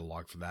back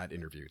catalog for that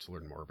interview to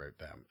learn more about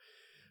them.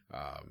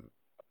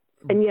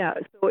 And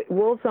so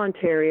Wolves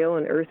Ontario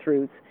and Earth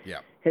Roots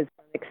has done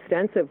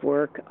extensive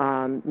work,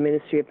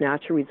 Ministry of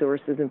Natural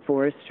Resources and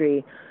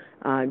Forestry,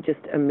 just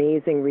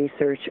amazing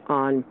research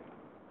on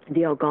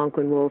the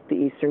Algonquin wolf, the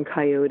eastern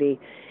coyote.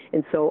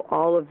 And so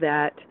all of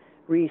that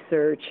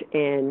research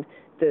and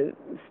the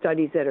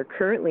studies that are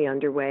currently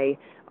underway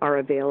are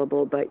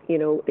available. But,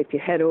 if you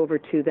head over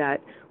to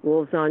that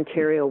Wolves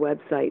Ontario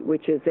website,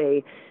 which is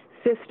a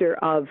sister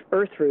of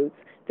Earth Roots,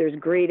 there's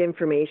great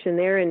information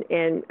there.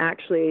 And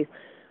actually,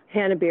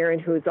 Hannah Barron,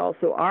 who is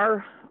also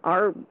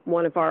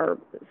one of our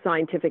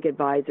scientific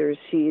advisors,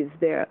 she's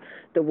the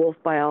wolf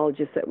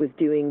biologist that was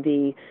doing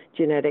the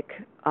genetic,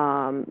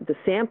 the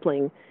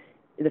sampling,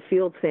 the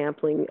field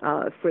sampling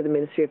for the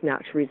Ministry of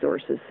Natural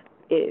Resources,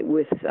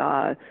 with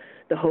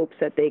the hopes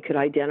that they could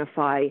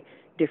identify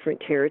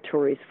different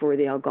territories for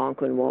the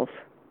Algonquin wolf.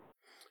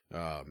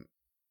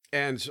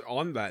 And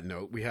on that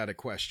note, we had a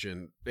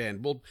question,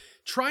 and we'll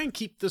try and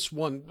keep this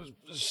one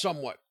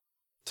somewhat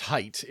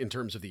tight in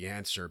terms of the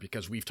answer,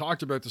 because we've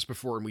talked about this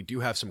before, and we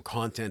do have some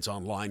content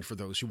online for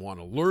those who want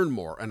to learn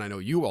more, and I know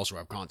you also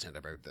have content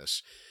about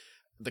this.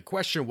 The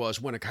question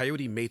was, when a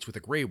coyote mates with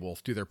a gray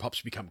wolf, do their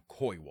pups become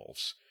coy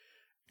wolves?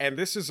 And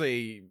this is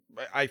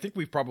I think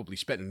we've probably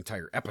spent an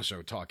entire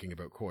episode talking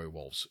about coy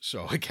wolves.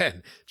 So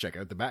again, check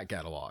out the back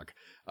catalog.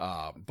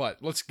 But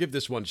let's give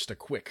this one just a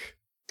quick,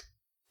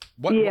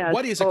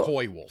 what is a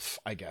coy wolf,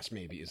 I guess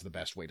maybe is the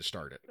best way to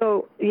start it.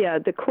 So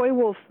the coy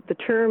wolf, the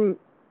term,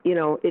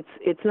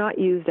 it's not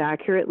used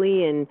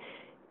accurately. And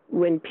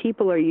when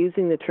people are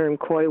using the term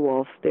coy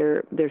wolf,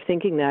 they're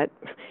thinking that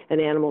an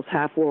animal's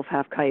half wolf,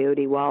 half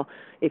coyote. Well,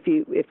 if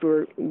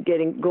we're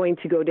going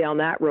to go down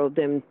that road,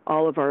 then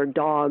all of our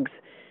dogs,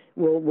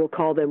 we'll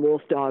call them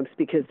wolf dogs,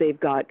 because they've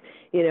got,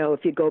 if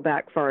you go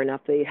back far enough,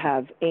 they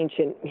have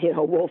ancient,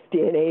 wolf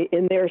DNA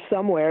in there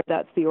somewhere.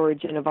 That's the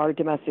origin of our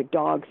domestic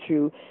dogs,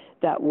 through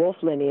that wolf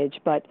lineage.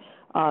 But,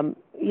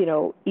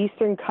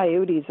 eastern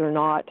coyotes are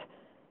not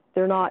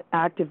they're not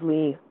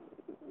actively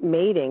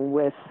mating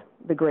with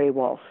the gray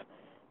wolf.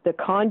 The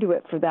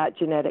conduit for that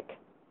genetic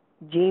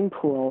gene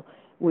pool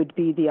would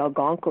be the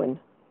Algonquin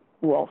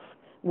wolf,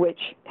 which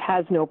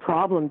has no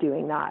problem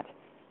doing that.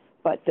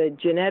 But the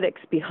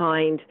genetics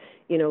behind,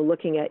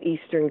 looking at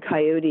eastern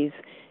coyotes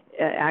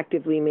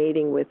actively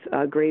mating with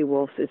gray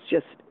wolves is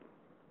just,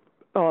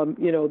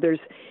 there's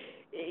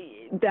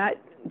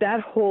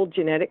that whole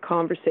genetic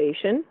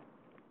conversation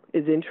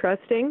is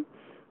interesting,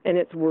 and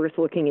it's worth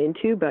looking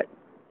into. But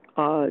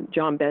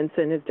John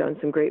Benson has done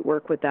some great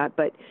work with that.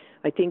 But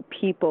I think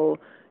people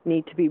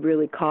need to be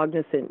really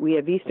cognizant. We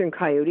have eastern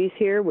coyotes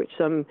here, which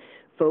some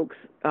folks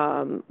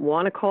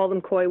want to call them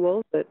coy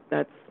wolves.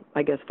 That's,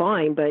 I guess,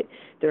 fine, but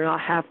they're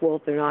not half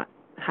wolf, they're not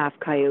half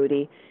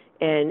coyote.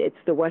 And it's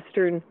the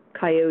western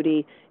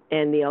coyote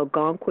and the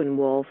Algonquin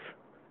wolf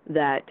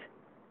that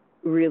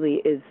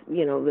really is,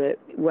 the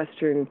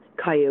western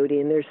coyote.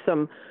 And there's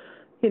some,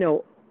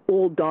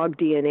 old dog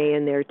DNA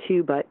in there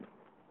too, but,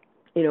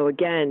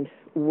 again,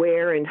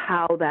 where and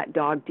how that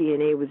dog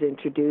DNA was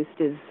introduced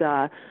is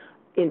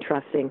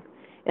interesting.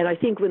 And I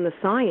think when the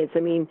science,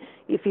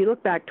 if you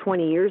look back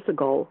 20 years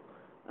ago,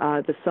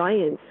 the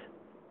science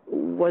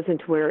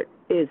wasn't where it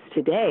is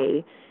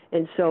today.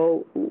 And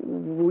so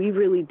we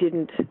really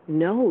didn't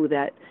know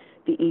that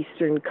the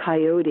eastern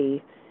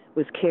coyote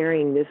was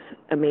carrying this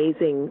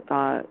amazing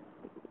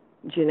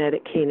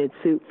genetic canid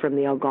suit from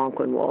the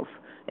Algonquin wolf.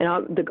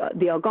 And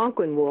the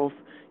Algonquin wolf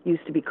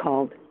used to be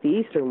called the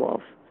eastern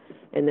wolf.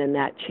 And then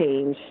that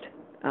changed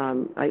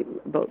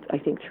about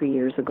 3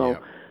 years ago.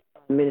 Yep.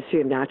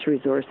 Ministry of Natural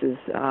Resources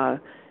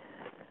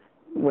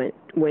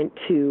went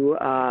to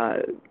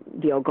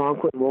the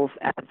Algonquin wolf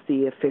as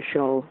the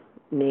official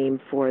name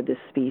for this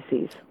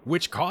species.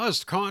 Which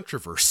caused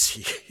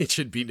controversy, it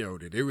should be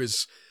noted. It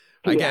was,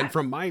 again,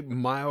 from my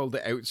mild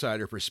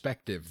outsider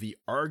perspective, the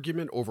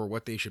argument over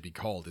what they should be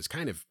called is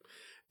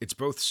it's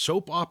both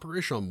soap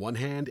opera-ish on one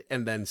hand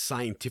and then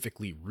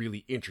scientifically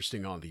really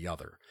interesting on the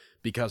other,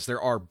 because there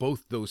are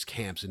both those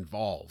camps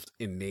involved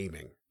in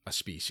naming a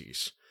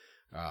species.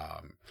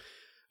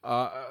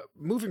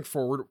 Moving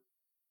forward,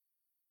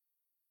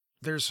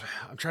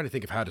 I'm trying to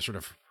think of how to sort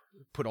of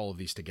put all of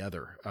these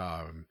together.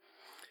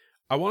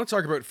 I want to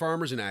talk about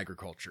farmers and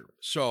agriculture.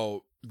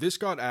 So this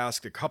got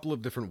asked a couple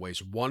of different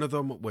ways. One of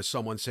them was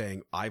someone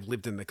saying, I've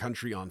lived in the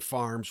country on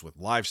farms with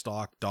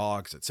livestock,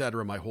 dogs,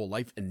 etc. my whole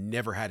life and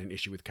never had an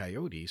issue with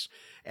coyotes.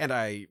 And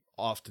I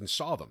often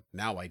saw them.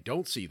 Now I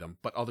don't see them,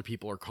 but other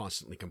people are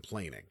constantly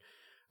complaining.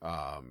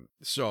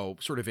 So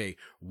sort of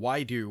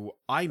why do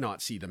I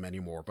not see them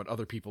anymore, but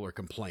other people are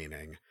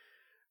complaining,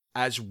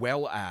 as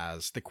well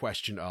as the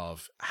question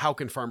of how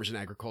can farmers and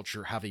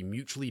agriculture have a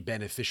mutually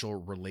beneficial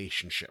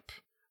relationship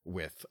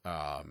with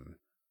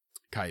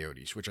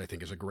coyotes, which I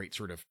think is a great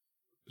sort of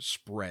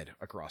spread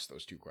across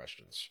those two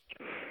questions.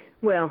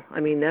 Well,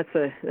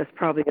 that's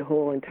probably a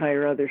whole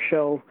entire other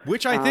show.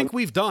 Which I think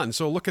we've done,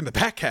 so look in the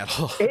back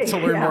catalog to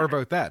learn more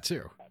about that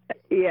too.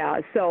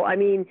 Yeah, so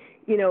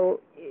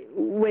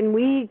when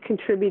we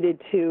contributed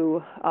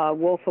to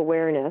wolf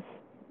awareness,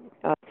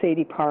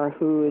 Sadie Parr,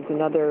 who is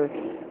another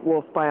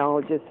wolf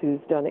biologist who's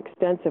done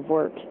extensive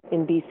work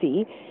in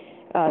BC,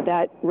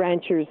 that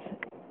Rancher's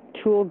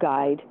Tool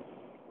Guide,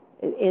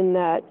 in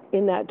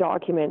that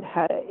document,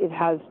 it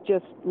has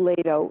just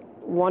laid out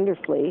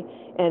wonderfully,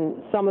 and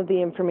some of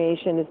the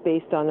information is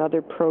based on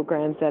other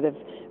programs that have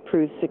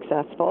proved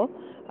successful,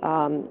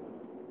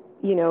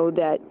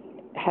 that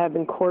have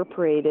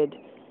incorporated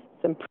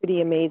some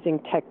pretty amazing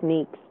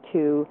techniques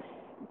to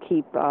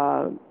keep,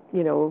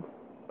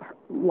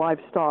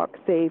 livestock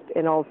safe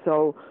and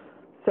also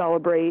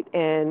celebrate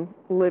and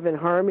live in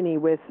harmony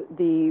with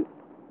the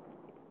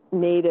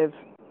native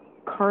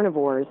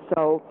carnivores.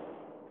 So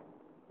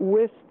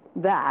with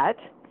that,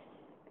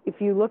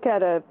 if you look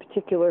at a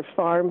particular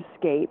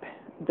farmscape,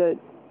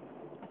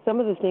 some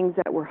of the things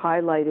that were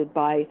highlighted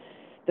by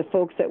the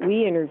folks that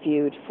we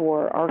interviewed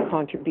for our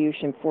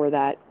contribution for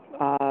that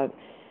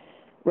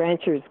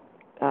Rancher's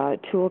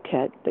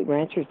Toolkit, the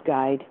Rancher's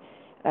Guide,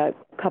 a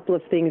couple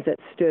of things that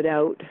stood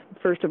out.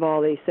 First of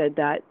all, they said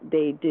that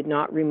they did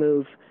not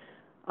remove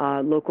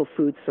local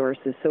food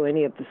sources. So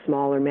any of the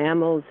smaller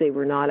mammals, they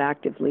were not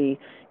actively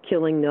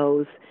killing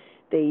those.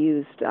 They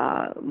used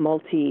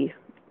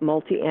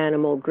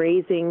multi-animal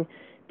grazing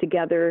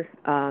together.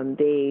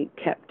 They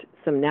kept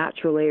some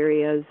natural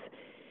areas.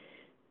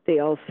 They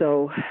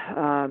also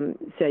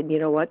said,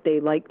 they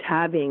liked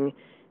having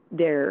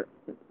their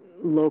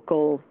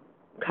local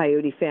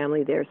coyote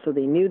family there, so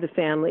they knew the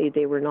family.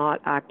 They were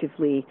not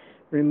actively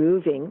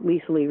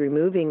lethally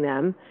removing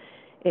them.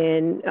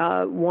 And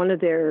one of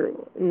their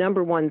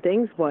number one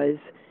things was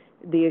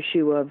the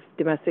issue of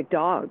domestic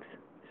dogs,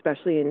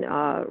 especially in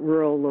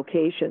rural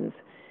locations,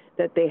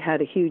 that they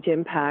had a huge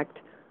impact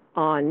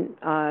on,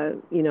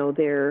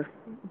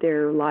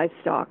 their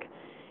livestock.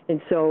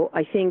 And so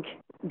I think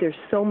there's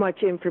so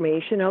much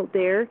information out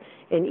there,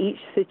 and each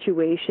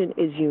situation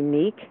is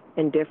unique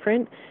and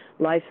different.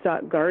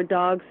 Livestock guard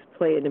dogs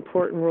play an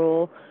important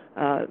role.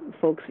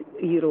 Folks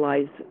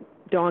utilize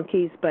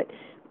donkeys, but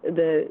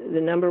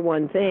the number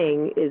one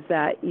thing is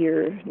that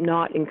you're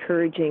not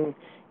encouraging,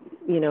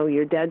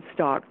 your dead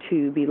stock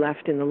to be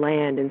left in the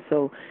land. And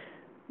so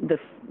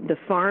the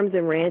farms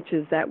and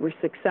ranches that were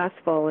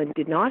successful and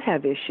did not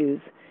have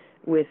issues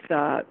with,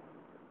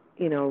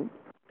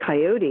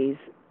 coyotes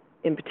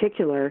in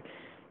particular,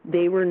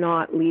 they were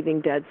not leaving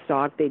dead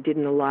stock. They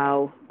didn't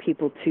allow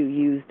people to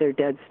use their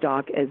dead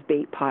stock as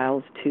bait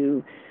piles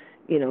to,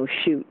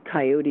 shoot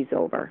coyotes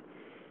over.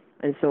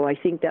 And so I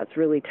think that's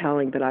really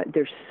telling, but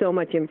there's so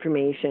much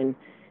information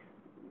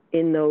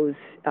in those,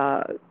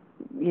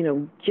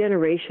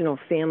 generational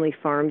family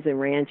farms and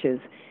ranches.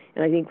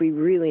 And I think we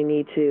really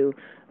need to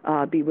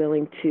be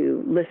willing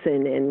to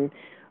listen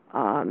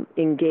and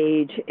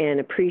engage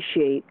and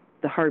appreciate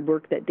the hard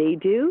work that they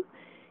do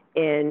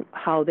and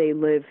how they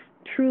live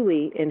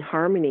truly in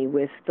harmony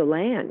with the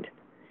land.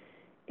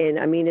 And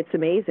I mean, it's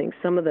amazing.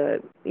 Some of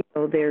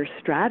their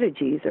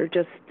strategies are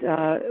just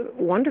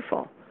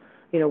wonderful.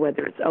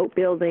 Whether it's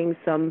outbuildings,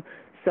 some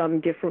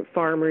different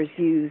farmers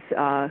use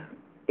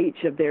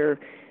each of their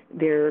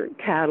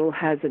cattle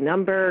has a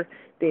number.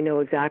 They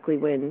know exactly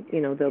when,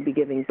 they'll be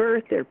giving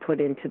birth. They're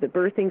put into the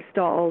birthing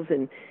stalls,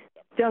 and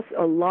just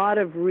a lot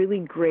of really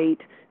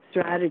great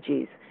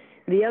strategies.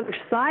 The other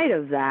side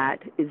of that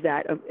is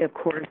that, of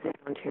course, in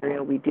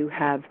Ontario, we do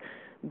have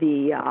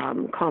the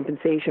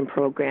compensation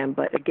program,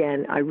 but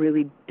again,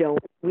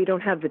 we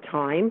don't have the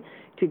time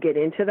to get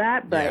into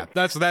that. But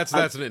yeah,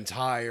 that's an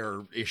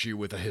entire issue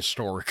with a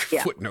historic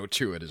footnote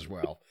to it as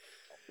well.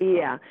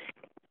 Yeah.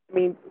 I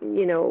mean,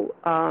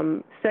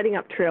 setting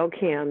up trail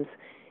cams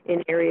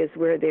in areas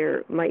where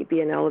there might be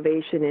an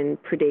elevation in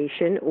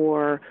predation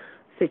or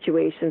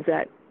situations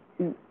that,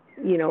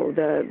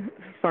 the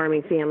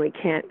farming family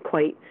can't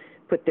quite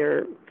put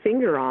their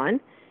finger on,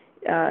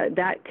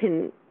 that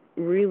can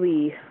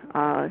really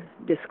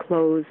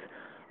disclose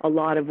a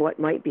lot of what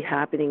might be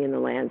happening in the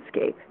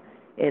landscape.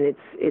 And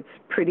it's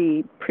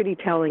pretty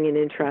telling and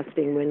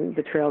interesting when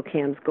the trail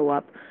cams go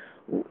up.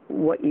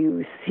 What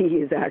you see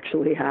is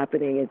actually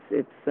happening.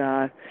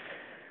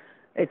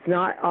 It's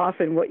not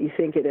often what you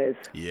think it is.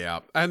 Yeah,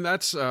 and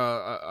that's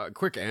a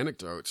quick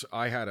anecdote.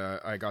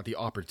 I got the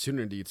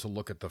opportunity to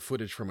look at the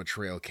footage from a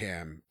trail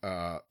cam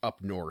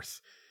up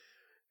north,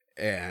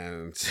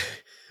 and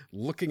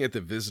looking at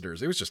the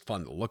visitors, it was just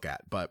fun to look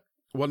at. But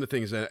one of the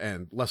things,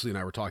 and Leslie and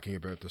I were talking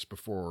about this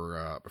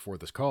before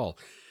this call,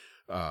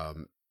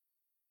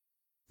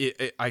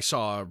 I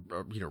saw,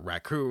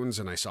 raccoons,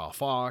 and I saw a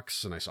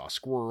fox, and I saw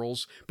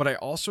squirrels, but I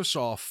also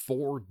saw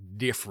 4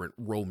 different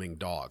roaming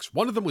dogs.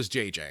 One of them was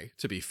JJ,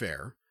 to be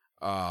fair,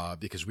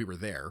 because we were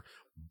there,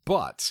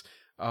 but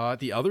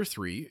the other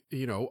 3,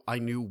 I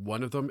knew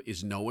one of them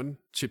is known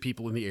to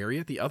people in the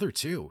area. The other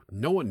 2,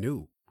 no one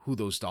knew who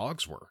those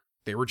dogs were.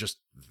 They were just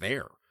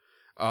there.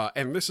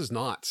 And this is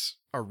not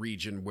a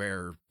region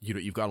where,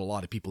 you've got a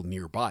lot of people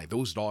nearby.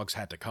 Those dogs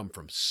had to come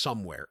from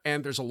somewhere.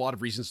 And there's a lot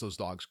of reasons those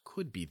dogs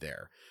could be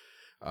there.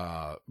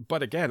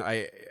 But again,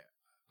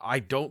 I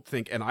don't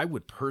think, and I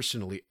would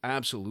personally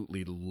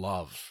absolutely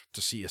love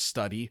to see a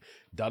study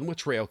done with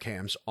trail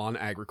cams on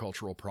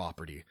agricultural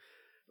property,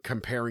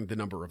 comparing the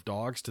number of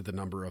dogs to the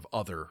number of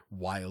other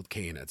wild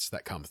canids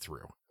that come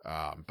through.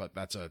 But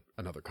that's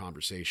another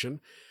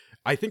conversation.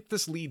 I think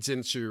this leads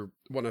into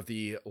one of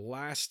the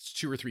last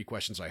 2 or 3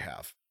 questions I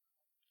have.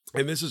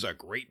 And this is a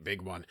great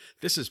big one.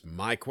 This is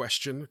my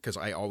question because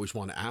I always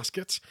want to ask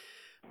it,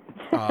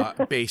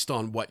 based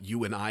on what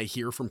you and I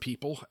hear from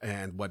people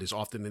and what is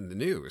often in the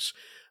news.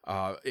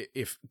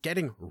 If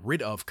getting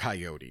rid of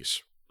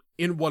coyotes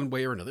in one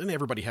way or another, and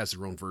everybody has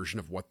their own version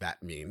of what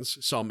that means.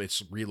 Some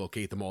it's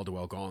relocate them all to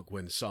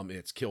Algonquin, some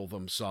it's kill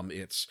them, some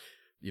it's,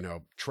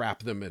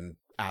 trap them and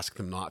ask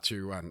them not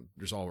to.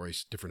 There's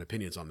always different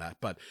opinions on that.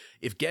 But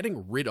if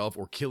getting rid of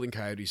or killing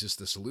coyotes is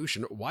the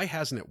solution, why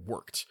hasn't it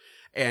worked?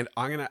 And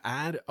I'm going to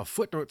add a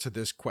footnote to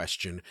this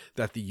question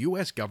that the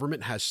U.S.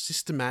 government has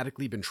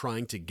systematically been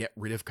trying to get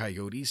rid of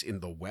coyotes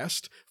in the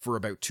West for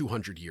about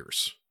 200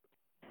 years.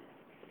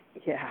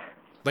 Yeah.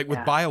 Like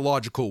with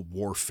biological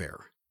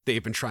warfare,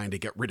 they've been trying to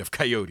get rid of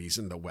coyotes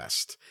in the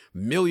West.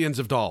 Millions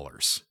of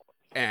dollars.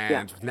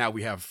 And now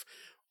we have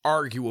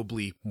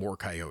arguably more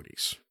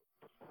coyotes.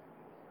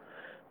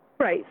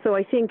 Right. So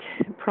I think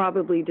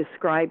probably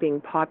describing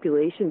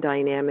population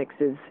dynamics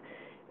is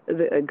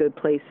a good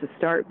place to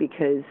start,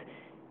 because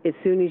as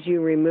soon as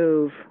you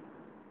remove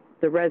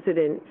the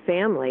resident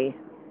family,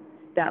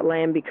 that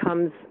land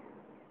becomes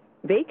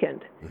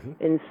vacant.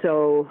 Mm-hmm. And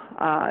so,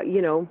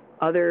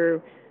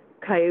 other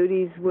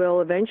coyotes will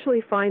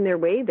eventually find their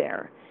way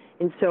there.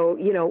 And so,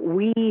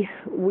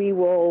 we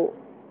will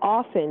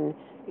often,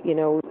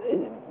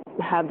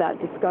 have that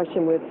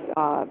discussion with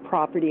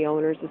property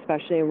owners,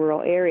 especially in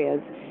rural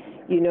areas.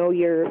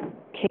 Your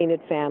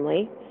canid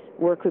family,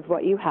 work with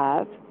what you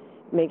have,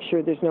 make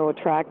sure there's no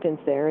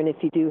attractants there, and if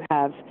you do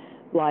have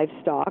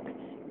livestock,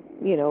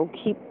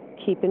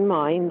 keep in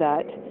mind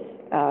that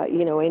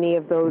any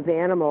of those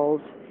animals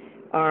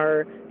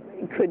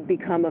could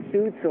become a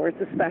food source,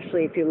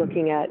 especially if you're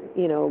looking at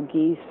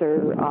geese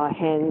or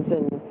hens,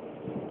 and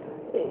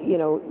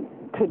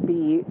could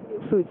be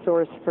food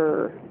source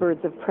for birds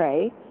of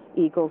prey,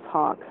 eagles,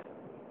 hawks,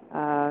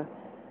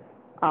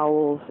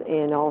 owls,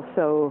 and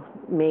also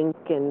mink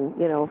and,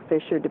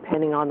 fish, are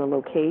depending on the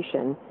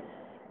location.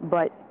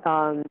 But,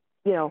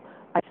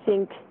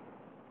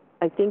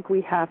 I think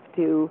we have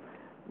to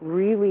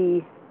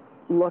really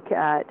look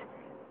at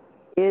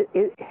it.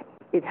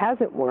 It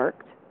hasn't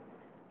worked.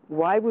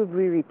 Why would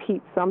we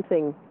repeat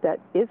something that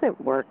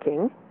isn't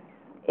working?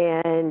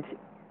 And,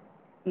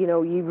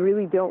 you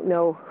really don't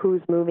know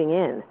who's moving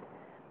in.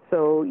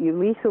 So you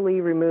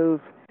lethally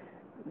remove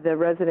the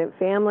resident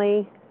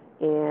family,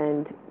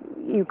 and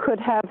you could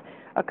have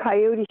a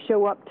coyote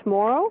show up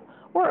tomorrow,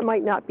 or it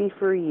might not be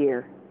for a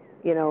year.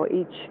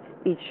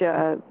 Each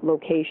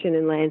location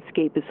and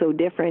landscape is so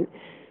different,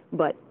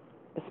 but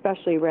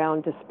especially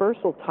around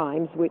dispersal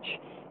times, which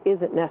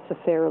isn't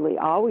necessarily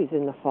always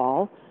in the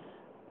fall.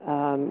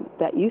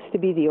 That used to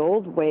be the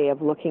old way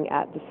of looking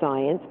at the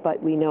science,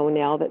 but we know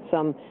now that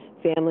some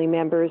family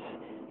members,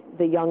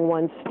 the young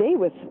ones, stay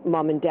with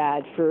mom and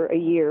dad for a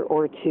year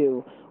or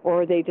two,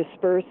 or they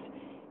disperse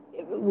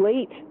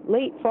late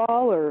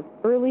fall or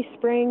early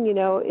spring.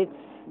 It's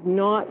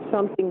not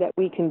something that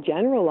we can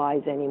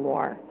generalize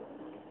anymore.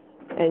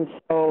 And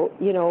so,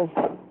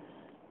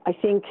 I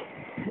think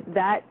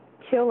that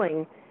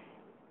killing,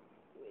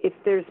 if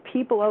there's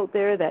people out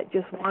there that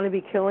just want to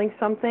be killing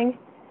something,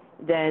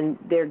 then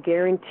they're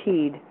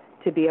guaranteed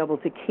to be able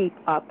to keep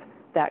up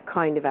that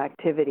kind of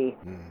activity.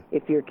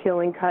 If you're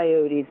killing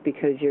coyotes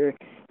because you're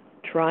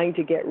trying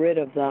to get rid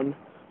of them,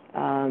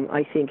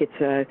 I think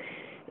it's a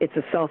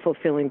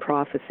self-fulfilling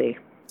prophecy.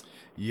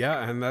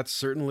 Yeah, and that's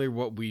certainly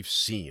what we've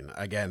seen.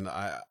 Again,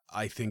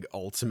 I think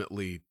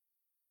ultimately,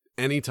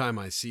 anytime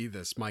I see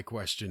this, my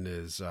question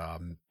is,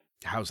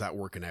 how's that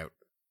working out?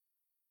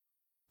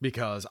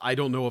 Because I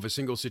don't know of a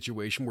single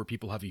situation where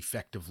people have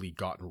effectively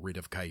gotten rid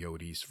of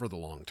coyotes for the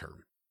long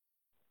term.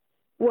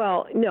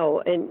 Well,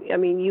 no, and I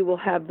mean, you will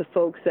have the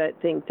folks that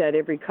think that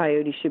every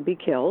coyote should be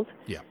killed.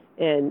 Yeah.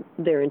 And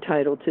they're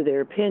entitled to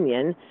their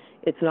opinion.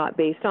 It's not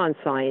based on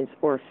science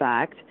or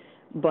fact,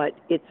 but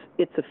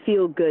it's a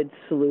feel-good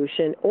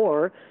solution.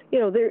 Or,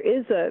 there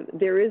is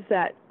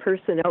that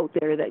person out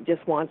there that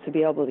just wants to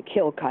be able to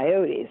kill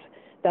coyotes.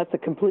 That's a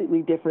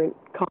completely different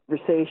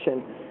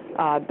conversation.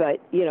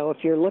 But, if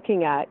you're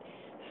looking at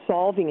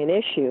solving an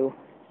issue,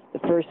 the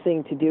first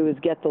thing to do is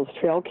get those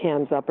trail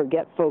cams up, or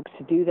get folks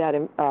to do that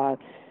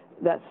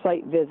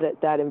site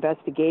visit, that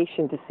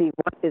investigation, to see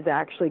what is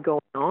actually going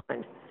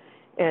on.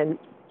 And,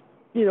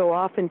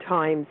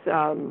 oftentimes,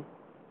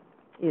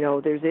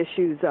 there's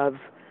issues of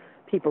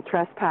people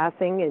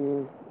trespassing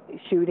and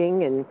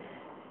shooting, and,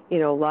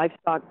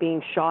 livestock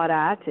being shot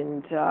at,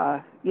 and,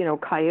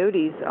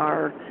 coyotes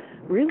are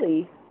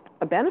really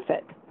a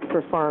benefit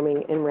for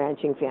farming and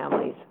ranching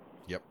families.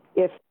 Yep.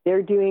 If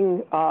they're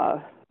doing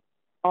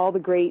all the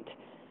great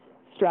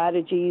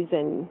strategies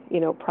and,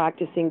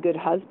 practicing good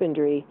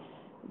husbandry,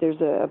 there's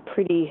a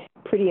pretty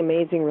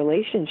amazing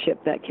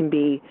relationship that can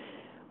be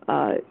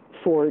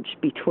forged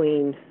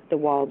between the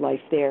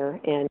wildlife there.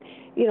 And,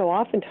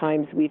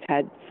 oftentimes we've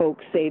had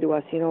folks say to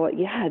us,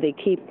 yeah,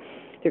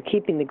 they're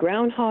keeping the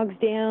groundhogs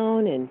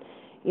down, and,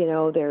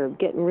 they're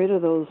getting rid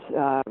of those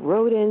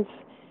rodents.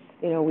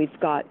 We've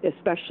got,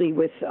 especially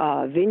with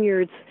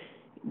vineyards,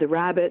 the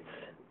rabbits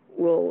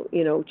will,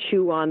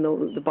 chew on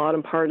the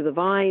bottom part of the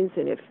vines.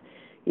 And if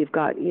you've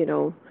got,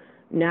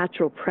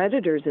 natural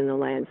predators in the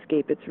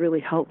landscape, it's really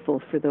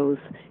helpful for those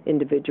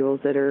individuals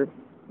that are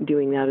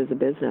doing that as a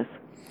business.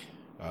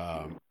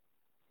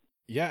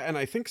 Yeah, and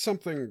I think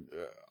something,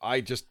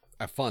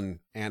 a fun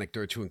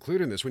anecdote to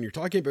include in this, when you're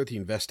talking about the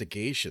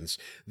investigations,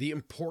 the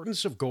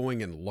importance of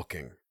going and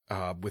looking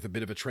with a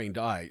bit of a trained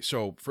eye.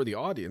 So for the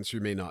audience who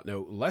may not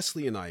know,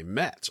 Leslie and I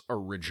met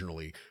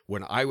originally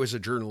when I was a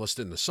journalist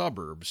in the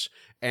suburbs,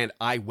 and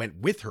I went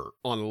with her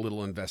on a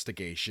little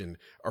investigation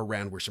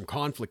around where some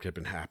conflict had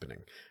been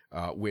happening,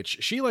 which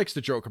she likes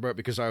to joke about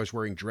because I was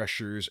wearing dress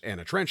shoes and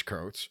a trench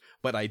coat,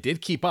 but I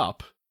did keep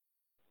up.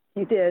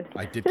 You did.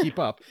 I did keep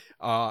up.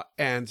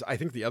 And I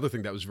think the other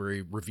thing that was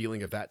very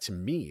revealing of that to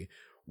me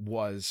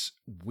was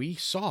we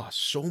saw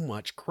so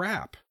much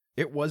crap.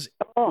 It was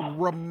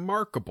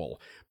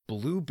remarkable.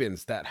 Blue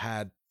bins that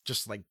had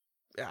just like,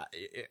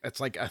 it's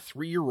like a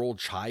 3-year-old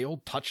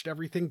child touched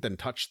everything, then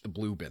touched the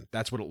blue bin.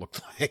 That's what it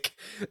looked like.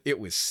 It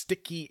was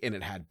sticky and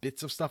it had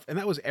bits of stuff. And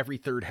that was every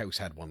third house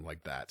had one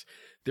like that.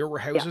 There were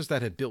houses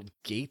that had built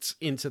gates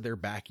into their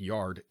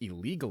backyard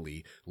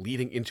illegally,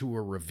 leading into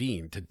a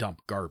ravine to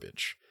dump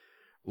garbage.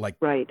 Like,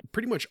 right.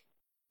 Pretty much.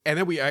 And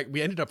then we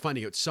ended up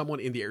finding out someone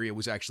in the area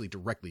was actually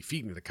directly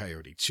feeding the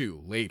coyote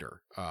too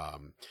later.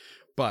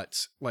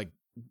 But like,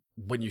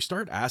 when you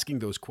start asking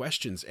those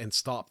questions and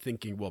stop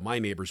thinking, well, my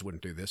neighbors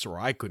wouldn't do this or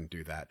I couldn't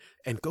do that,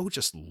 and go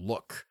just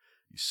look,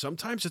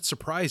 sometimes it's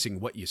surprising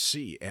what you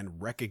see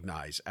and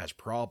recognize as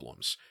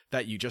problems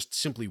that you just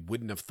simply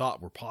wouldn't have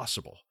thought were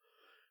possible.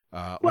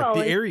 Like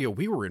the area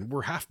we were in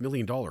were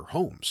 $500,000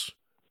 homes.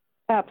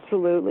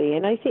 Absolutely.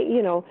 And I think,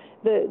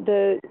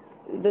 the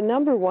the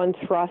number one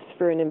thrust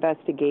for an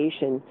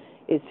investigation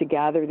is to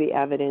gather the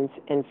evidence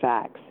and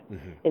facts.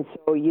 And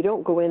so you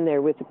don't go in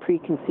there with a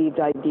preconceived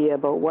idea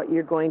about what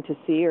you're going to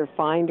see or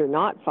find or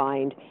not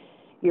find.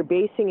 You're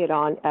basing it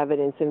on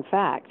evidence and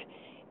fact.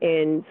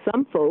 And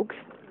some folks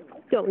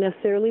don't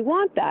necessarily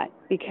want that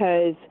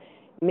because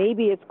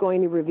maybe it's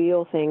going to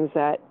reveal things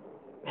that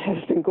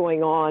have been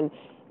going on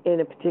in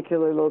a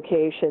particular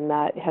location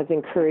that has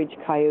encouraged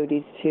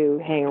coyotes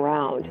to hang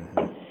around.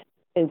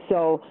 And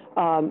so,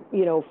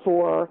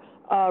 for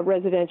a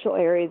residential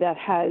area that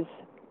has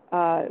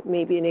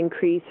maybe an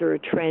increase or a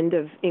trend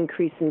of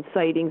increase in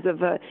sightings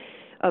of a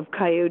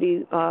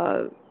coyote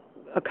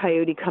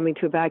coming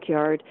to a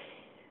backyard,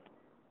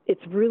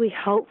 it's really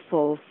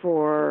helpful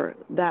for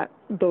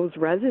those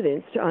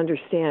residents to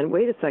understand,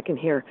 wait a second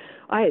here,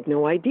 I had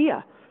no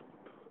idea.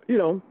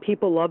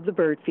 People love the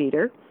bird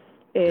feeder,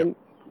 and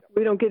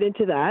we don't get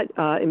into that.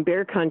 In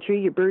bear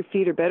country, your bird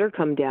feeder better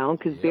come down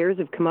because bears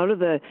have come out of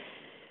the,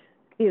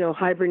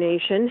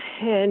 hibernation,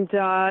 and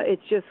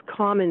it's just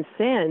common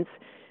sense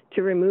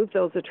to remove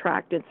those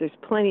attractants. There's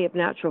plenty of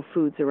natural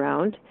foods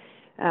around,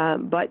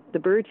 but the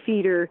bird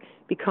feeder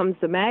becomes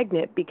the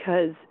magnet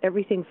because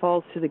everything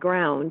falls to the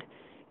ground.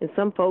 And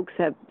some folks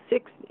have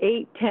 6,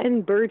 8,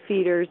 10 bird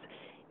feeders,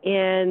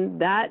 and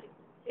that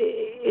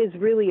is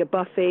really a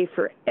buffet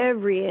for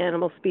every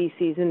animal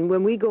species. And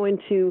when we go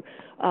into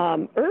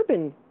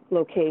urban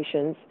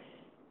locations,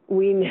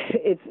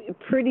 it's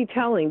pretty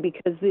telling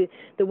because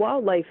the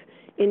wildlife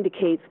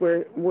indicates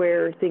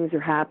where things are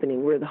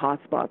happening, where the hot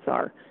spots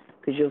are.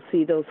 Because you'll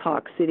see those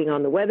hawks sitting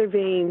on the weather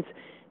vanes.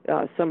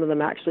 Some of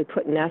them actually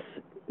put nests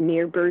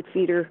near bird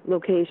feeder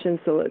locations,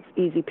 so it's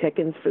easy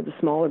pickings for the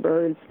smaller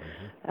birds.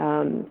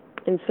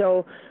 And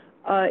so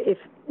if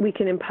we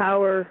can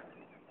empower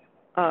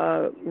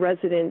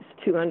residents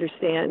to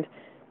understand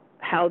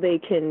how they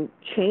can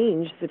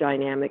change the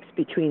dynamics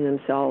between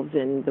themselves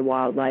and the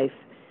wildlife,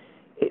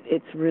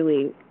 it's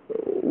really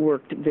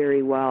worked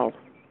very well.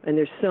 And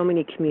there's so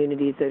many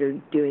communities that are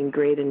doing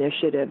great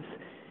initiatives,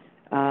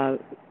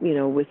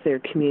 with their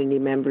community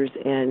members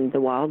and the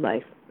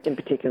wildlife, in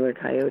particular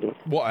coyotes.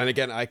 Well, and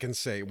again, I can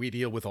say we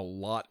deal with a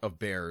lot of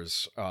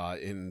bears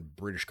in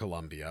British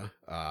Columbia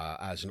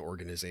as an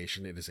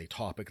organization. It is a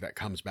topic that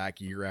comes back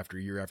year after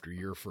year after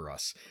year for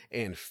us.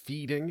 And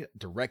feeding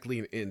directly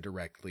and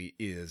indirectly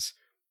is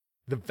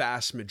the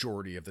vast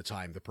majority of the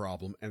time the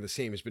problem. And the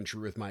same has been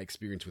true with my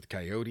experience with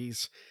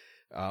coyotes.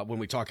 When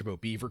we talk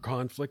about beaver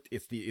conflict,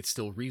 it's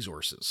still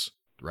resources,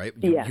 right?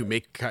 You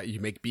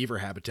make beaver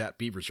habitat,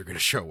 beavers are going to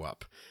show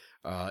up.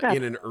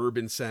 In an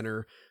urban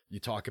center, you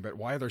talk about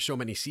why are there so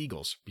many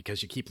seagulls?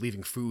 Because you keep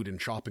leaving food in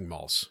shopping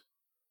malls.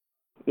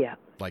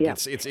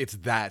 It's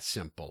that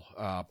simple.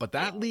 But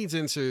that leads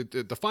into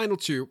the final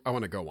two I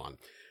want to go on.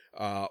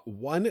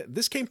 One,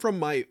 this came from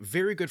my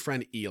very good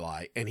friend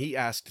Eli, and he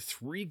asked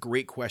 3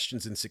 great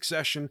questions in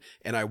succession,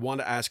 and I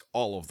want to ask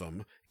all of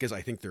them because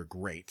I think they're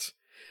great.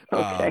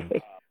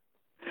 Okay.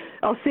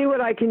 I'll see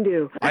what I can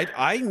do.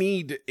 I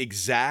need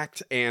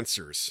exact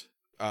answers.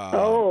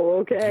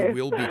 Okay. You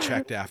will be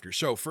checked after.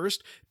 So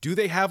first, do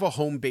they have a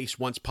home base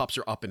once pups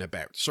are up and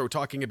about? So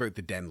talking about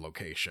the den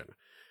location.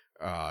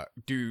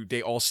 Do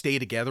they all stay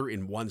together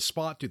in one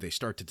spot? Do they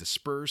start to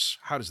disperse?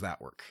 How does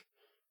that work?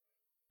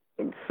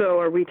 So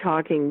are we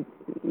talking,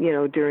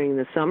 during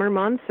the summer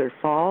months or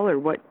fall or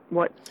what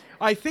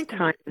I think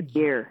time of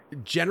year?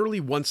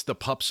 Generally, once the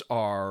pups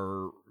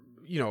are,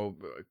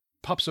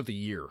 pups of the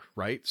year,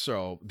 right?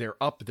 So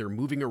they're up, they're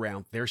moving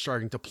around, they're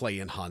starting to play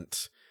and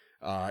hunt.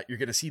 You're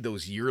going to see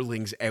those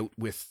yearlings out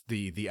with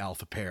the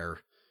alpha pair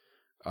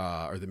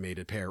or the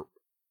mated pair.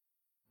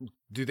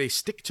 Do they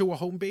stick to a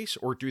home base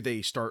or do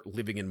they start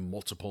living in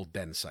multiple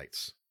den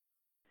sites?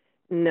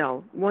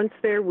 No. Once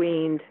they're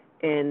weaned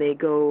and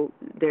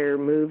they're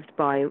moved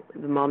by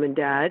the mom and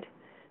dad.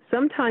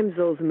 Sometimes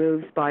those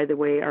moves, by the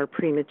way, are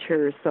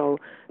premature. So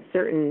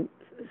certain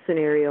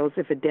scenarios,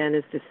 if a den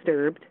is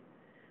disturbed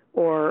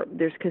or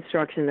there's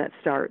construction that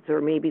starts or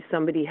maybe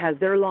somebody has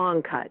their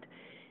lawn cut,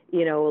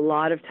 a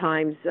lot of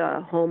times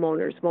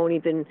homeowners won't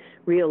even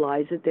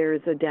realize that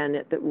there's a den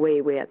at the way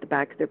at the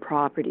back of their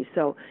property.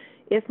 So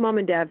if mom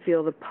and dad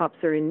feel the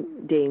pups are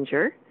in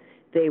danger,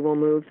 they will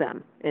move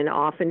them. And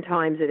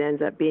oftentimes it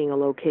ends up being a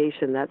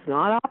location that's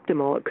not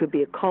optimal. It could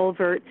be a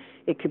culvert.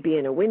 It could be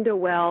in a window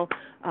well.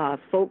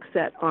 Folks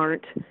that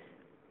aren't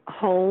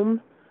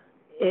home,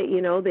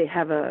 they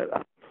have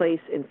a place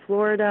in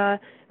Florida,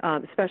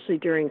 especially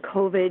during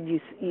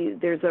COVID.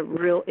 There's a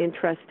real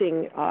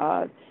interesting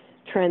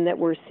trend that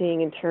we're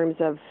seeing in terms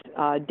of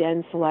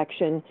den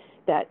selection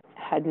that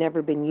had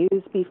never been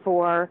used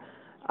before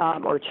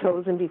or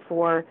chosen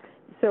before.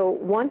 So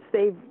once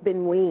they've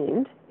been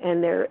weaned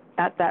and they're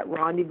at that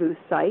rendezvous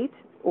site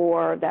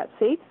or that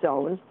safe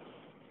zone,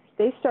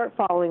 they start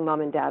following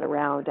mom and dad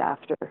around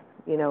after.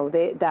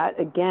 That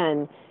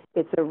again,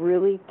 it's a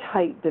really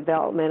tight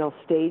developmental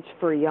stage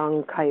for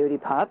young coyote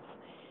pups.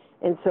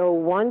 And so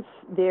once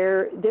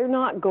they're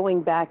not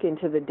going back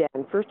into the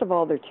den. First of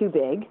all, they're too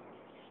big.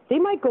 They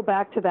might go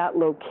back to that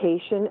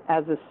location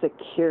as a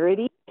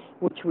security,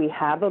 which we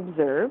have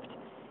observed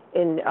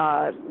in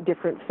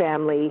different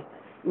family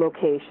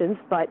locations,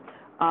 but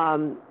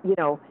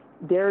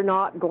they're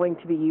not going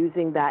to be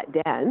using that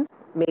den.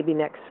 Maybe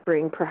next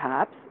spring,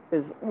 perhaps,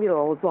 as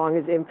long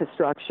as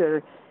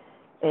infrastructure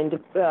and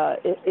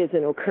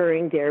isn't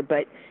occurring there.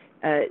 But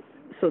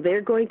so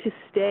they're going to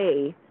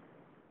stay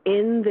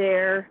in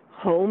their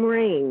home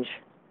range,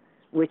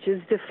 which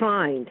is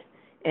defined.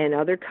 And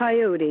other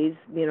coyotes,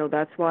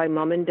 that's why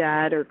mom and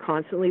dad are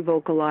constantly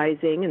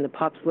vocalizing, and the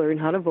pups learn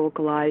how to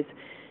vocalize.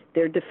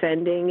 They're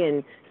defending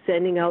and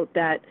sending out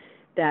that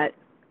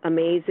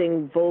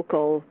amazing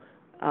vocal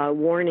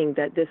warning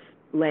that this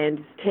land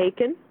is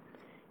taken.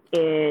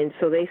 And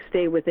so they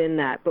stay within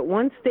that. But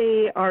once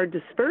they are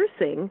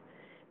dispersing,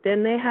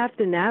 then they have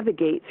to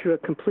navigate through a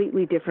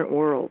completely different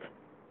world.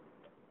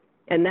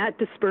 And that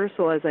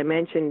dispersal, as I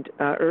mentioned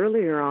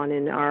earlier on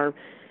in our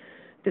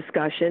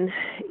discussion,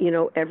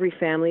 every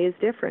family is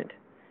different.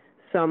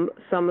 Some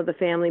of the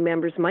family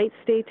members might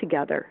stay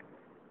together.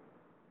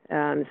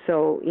 And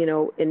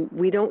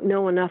we don't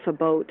know enough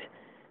about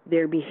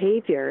their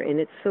behavior, and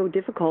it's so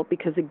difficult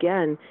because,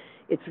 again,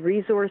 it's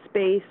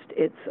resource-based,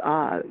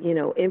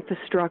 it's,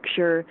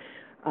 infrastructure,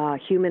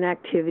 human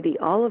activity.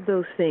 All of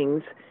those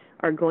things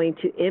are going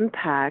to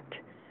impact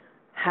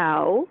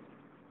how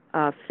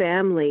a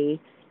family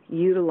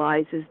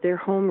utilizes their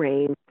home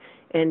range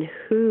and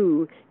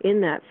who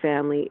in that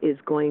family is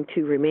going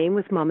to remain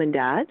with mom and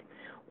dad,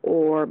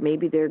 or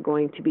maybe they're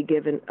going to be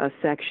given a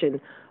section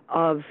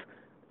of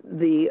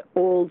the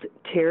old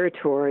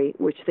territory,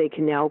 which they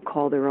can now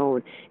call their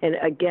own. And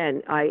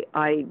again,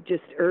 I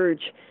just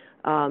urge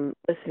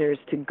listeners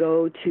to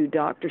go to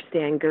Dr.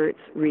 Stan Gert's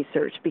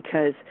research,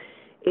 because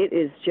it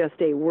is just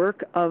a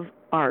work of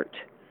art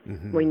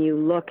when you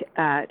look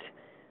at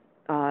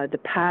the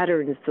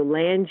patterns, the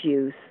land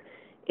use,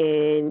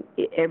 and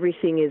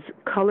everything is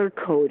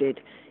color-coded,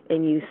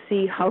 and you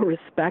see how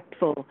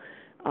respectful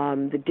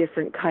the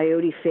different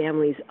coyote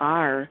families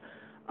are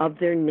of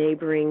their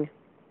neighboring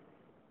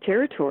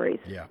territories.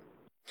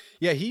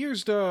 Yeah, he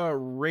used a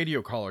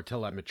radio collar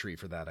telemetry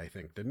for that, I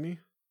think, didn't he?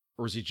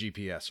 Or is he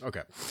GPS?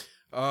 Okay.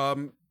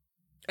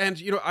 And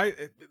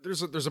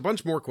there's a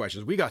bunch more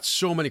questions. We got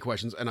so many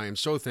questions, and I am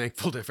so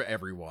thankful for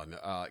everyone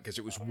because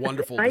it was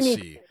wonderful to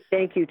see.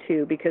 Thank you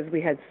too, because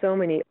we had so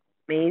many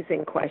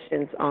amazing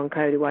questions on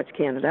Coyote Watch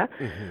Canada,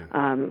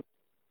 and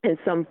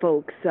some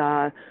folks,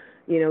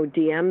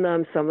 DM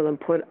them. Some of them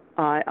put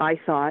I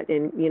thought,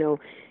 and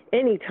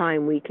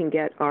anytime we can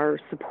get our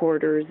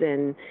supporters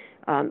and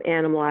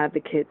animal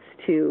advocates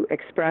to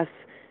express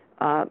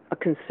a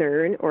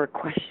concern or a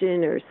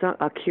question or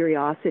a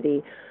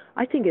curiosity,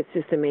 I think it's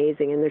just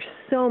amazing. And there's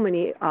so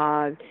many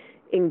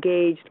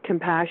engaged,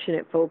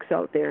 compassionate folks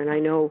out there. And I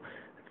know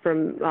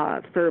from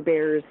Fur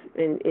Bearers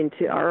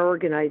into our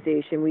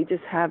organization, we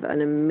just have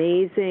an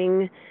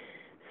amazing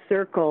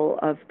circle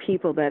of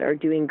people that are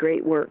doing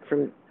great work,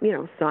 from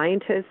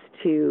scientists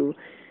to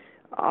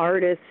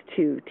artists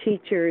to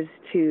teachers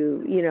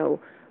to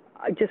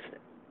just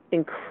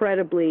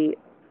incredibly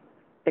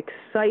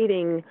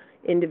exciting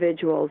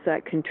individuals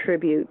that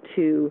contribute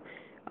to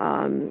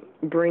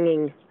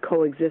bringing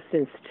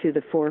coexistence to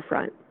the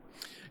forefront.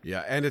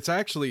 Yeah, and it's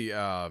actually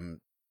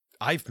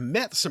I've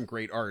met some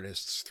great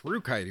artists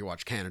through Coyote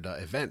Watch Canada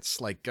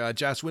events, like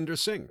Jaswinder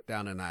Singh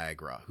down in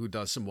Niagara, who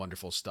does some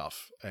wonderful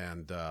stuff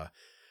and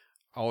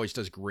always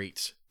does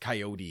great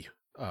coyote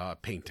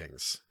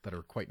paintings that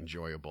are quite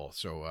enjoyable.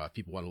 So if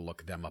people want to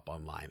look them up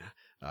online,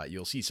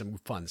 you'll see some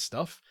fun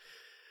stuff.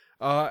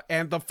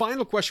 And the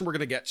final question we're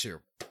going to get to,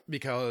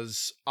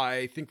 because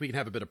I think we can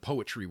have a bit of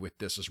poetry with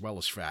this as well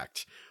as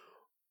fact.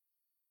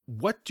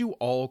 What do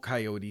all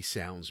coyote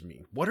sounds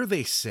mean? What are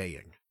they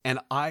saying? And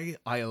I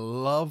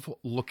love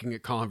looking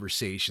at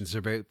conversations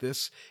about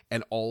this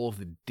and all of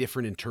the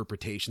different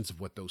interpretations of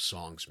what those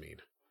songs mean.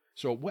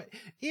 So what,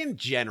 in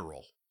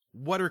general,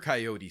 what are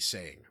coyotes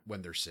saying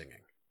when they're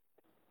singing?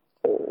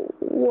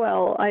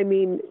 Well, I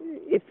mean,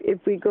 if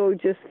we go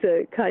just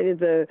to kind of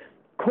the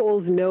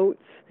Coles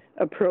Notes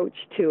approach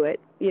to it,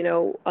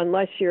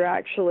 unless you're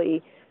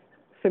actually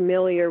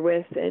familiar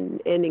with and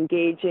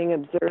engaging,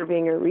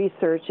 observing, or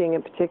researching a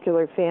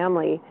particular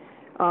family,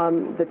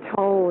 the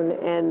tone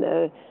and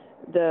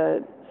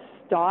the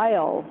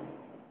style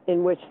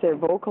in which they're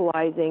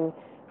vocalizing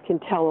can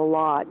tell a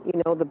lot.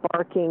 The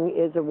barking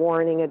is a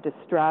warning, a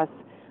distress,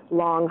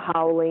 long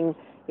howling.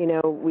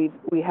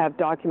 We have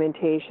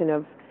documentation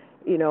of,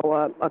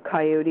 a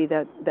coyote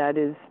that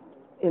is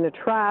in a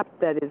trap,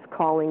 that is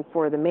calling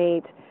for the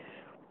mate,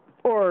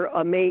 or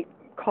a mate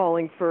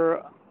calling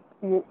for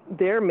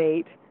their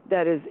mate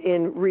that is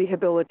in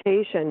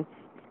rehabilitation,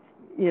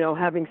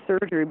 having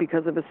surgery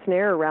because of a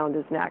snare around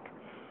his neck.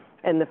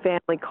 And the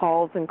family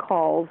calls and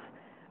calls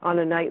on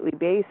a nightly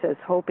basis,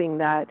 hoping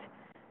that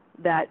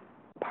that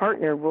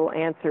partner will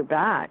answer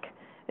back.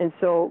 And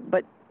so,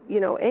 but,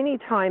 any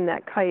time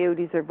that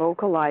coyotes are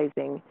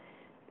vocalizing,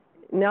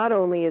 not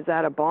only is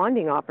that a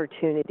bonding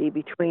opportunity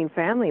between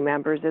family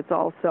members, it's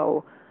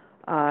also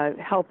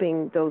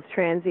helping those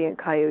transient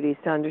coyotes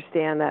to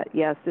understand that,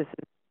 yes, this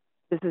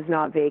is this is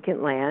not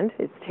vacant land,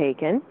 it's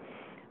taken,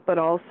 but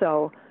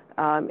also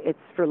it's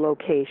for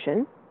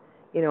location,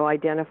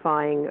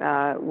 identifying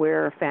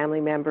where a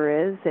family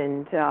member is,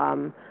 and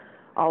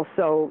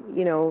also,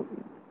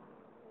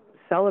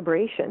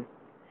 celebration.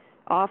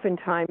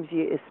 Oftentimes,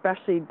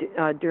 especially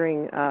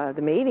during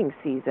the mating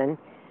season,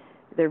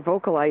 their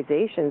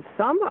vocalizations,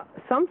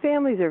 some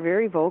families are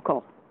very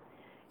vocal,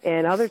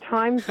 and other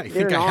times I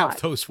they're think not. I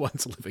have those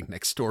ones living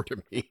next door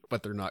to me,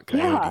 but they're not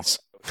coyotes.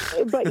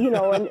 Yeah. But,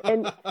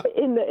 and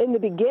in the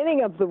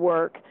beginning of the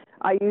work,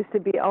 I used to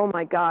be, oh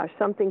my gosh,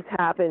 something's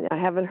happened. I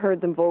haven't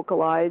heard them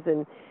vocalize,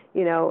 and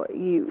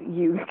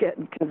you get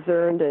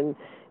concerned and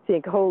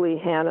think, holy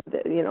Hannah,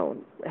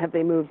 have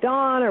they moved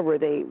on, or were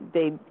they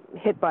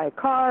hit by a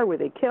car? Were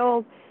they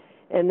killed?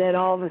 And then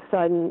all of a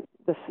sudden,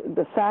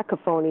 the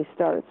cacophony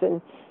starts.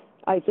 And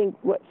I think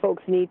what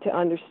folks need to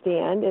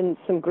understand, and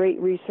some great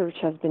research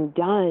has been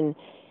done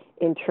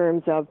in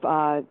terms of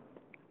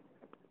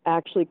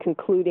actually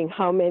concluding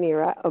how many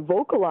are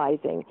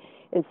vocalizing.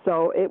 And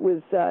so it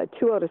was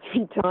 2 out of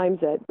 3 times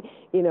that,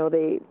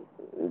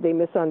 they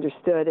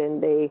misunderstood,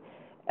 and they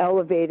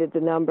elevated the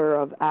number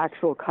of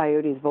actual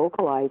coyotes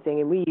vocalizing,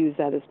 and we use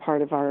that as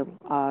part of our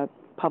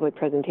public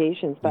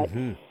presentations. But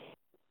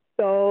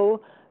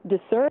so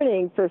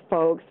discerning for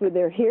folks when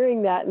they're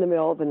hearing that in the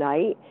middle of the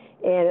night,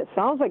 and it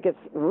sounds like it's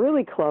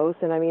really close,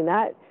 and I mean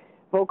that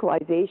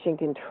vocalization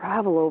can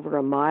travel over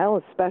a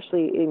mile,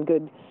 especially in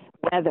good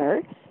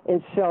weather.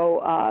 And so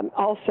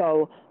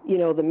also,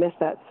 the myth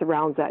that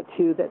surrounds that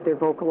too, that they're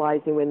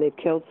vocalizing when they've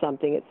killed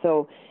something.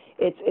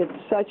 It's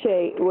such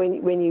a,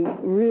 when you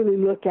really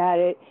look at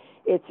it,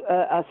 it's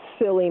a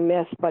silly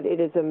myth, but it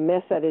is a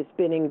myth that has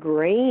been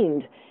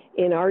ingrained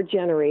in our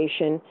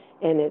generation,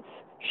 and it's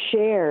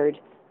shared,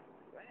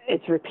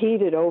 it's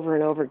repeated over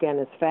and over again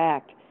as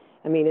fact.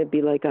 I mean, it'd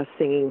be like us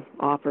singing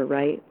opera,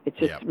 right? It's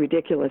just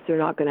ridiculous. They're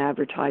not going to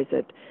advertise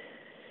it,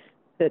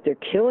 that they're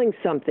killing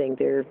something.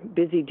 They're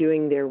busy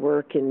doing their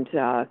work, and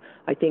I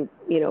think,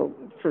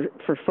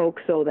 for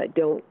folks, though, that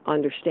don't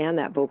understand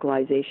that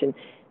vocalization,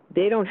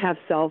 they don't have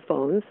cell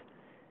phones.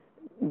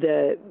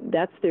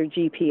 That's their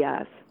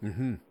GPS.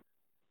 Mm-hmm.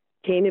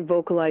 Canid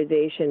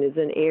vocalization is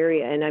an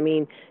area, and I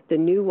mean, the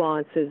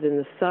nuances and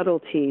the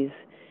subtleties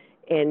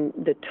and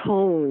the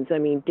tones. I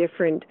mean,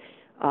 different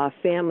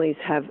families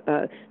have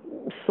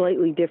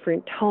slightly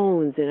different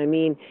tones, and I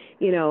mean,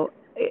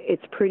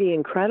 it's pretty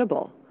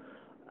incredible.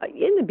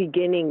 In the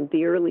beginning,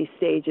 the early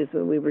stages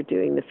when we were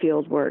doing the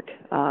field work,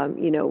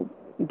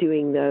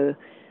 doing the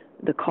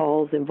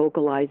calls and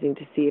vocalizing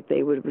to see if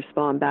they would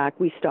respond back,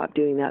 we stopped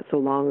doing that so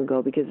long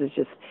ago because it's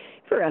just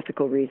for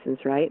ethical reasons,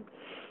 right?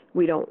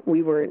 We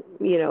weren't,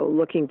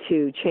 looking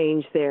to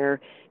change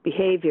their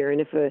behavior.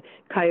 And if a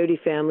coyote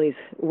family's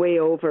way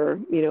over,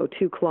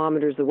 2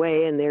 kilometers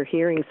away, and they're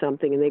hearing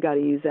something and they got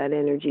to use that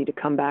energy to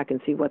come back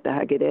and see what the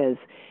heck it is,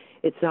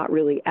 it's not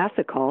really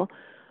ethical.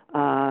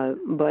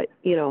 But,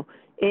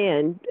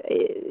 and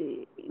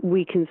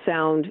we can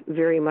sound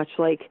very much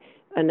like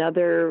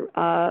another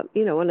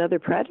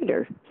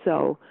predator.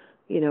 So,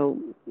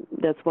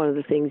 that's one of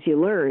the things you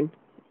learn.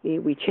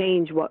 We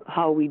change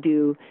how we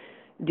do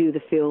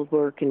the field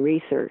work and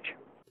research.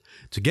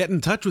 To get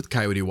in touch with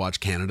Coyote Watch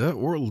Canada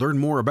or learn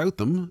more about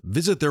them,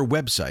 visit their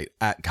website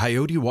at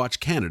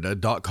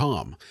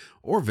coyotewatchcanada.com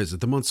or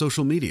visit them on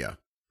social media.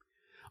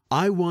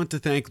 I want to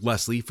thank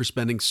Leslie for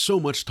spending so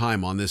much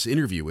time on this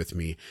interview with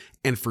me,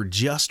 and for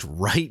just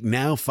right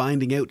now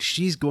finding out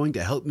she's going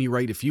to help me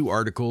write a few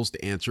articles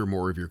to answer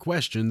more of your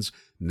questions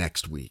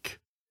next week.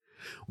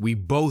 We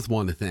both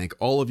want to thank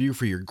all of you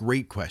for your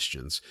great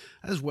questions,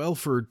 as well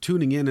for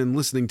tuning in and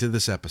listening to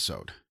this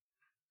episode.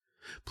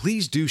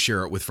 Please do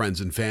share it with friends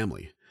and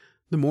family.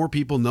 The more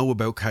people know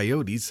about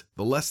coyotes,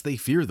 the less they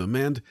fear them,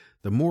 and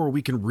the more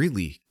we can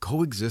really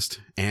coexist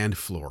and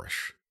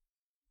flourish.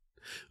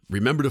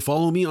 Remember to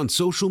follow me on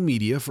social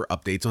media for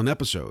updates on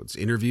episodes,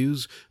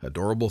 interviews,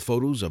 adorable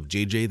photos of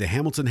JJ the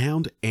Hamilton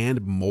Hound,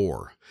 and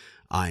more.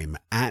 I'm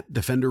at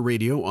Defender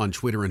Radio on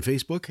Twitter and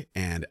Facebook,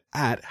 and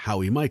at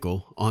Howie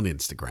Michael on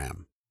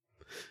Instagram.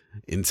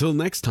 Until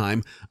next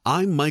time,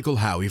 I'm Michael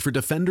Howie for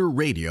Defender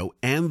Radio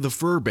and the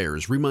Fur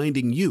Bearers,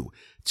 reminding you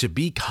to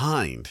be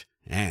kind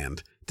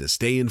and to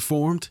stay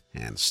informed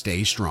and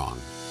stay strong.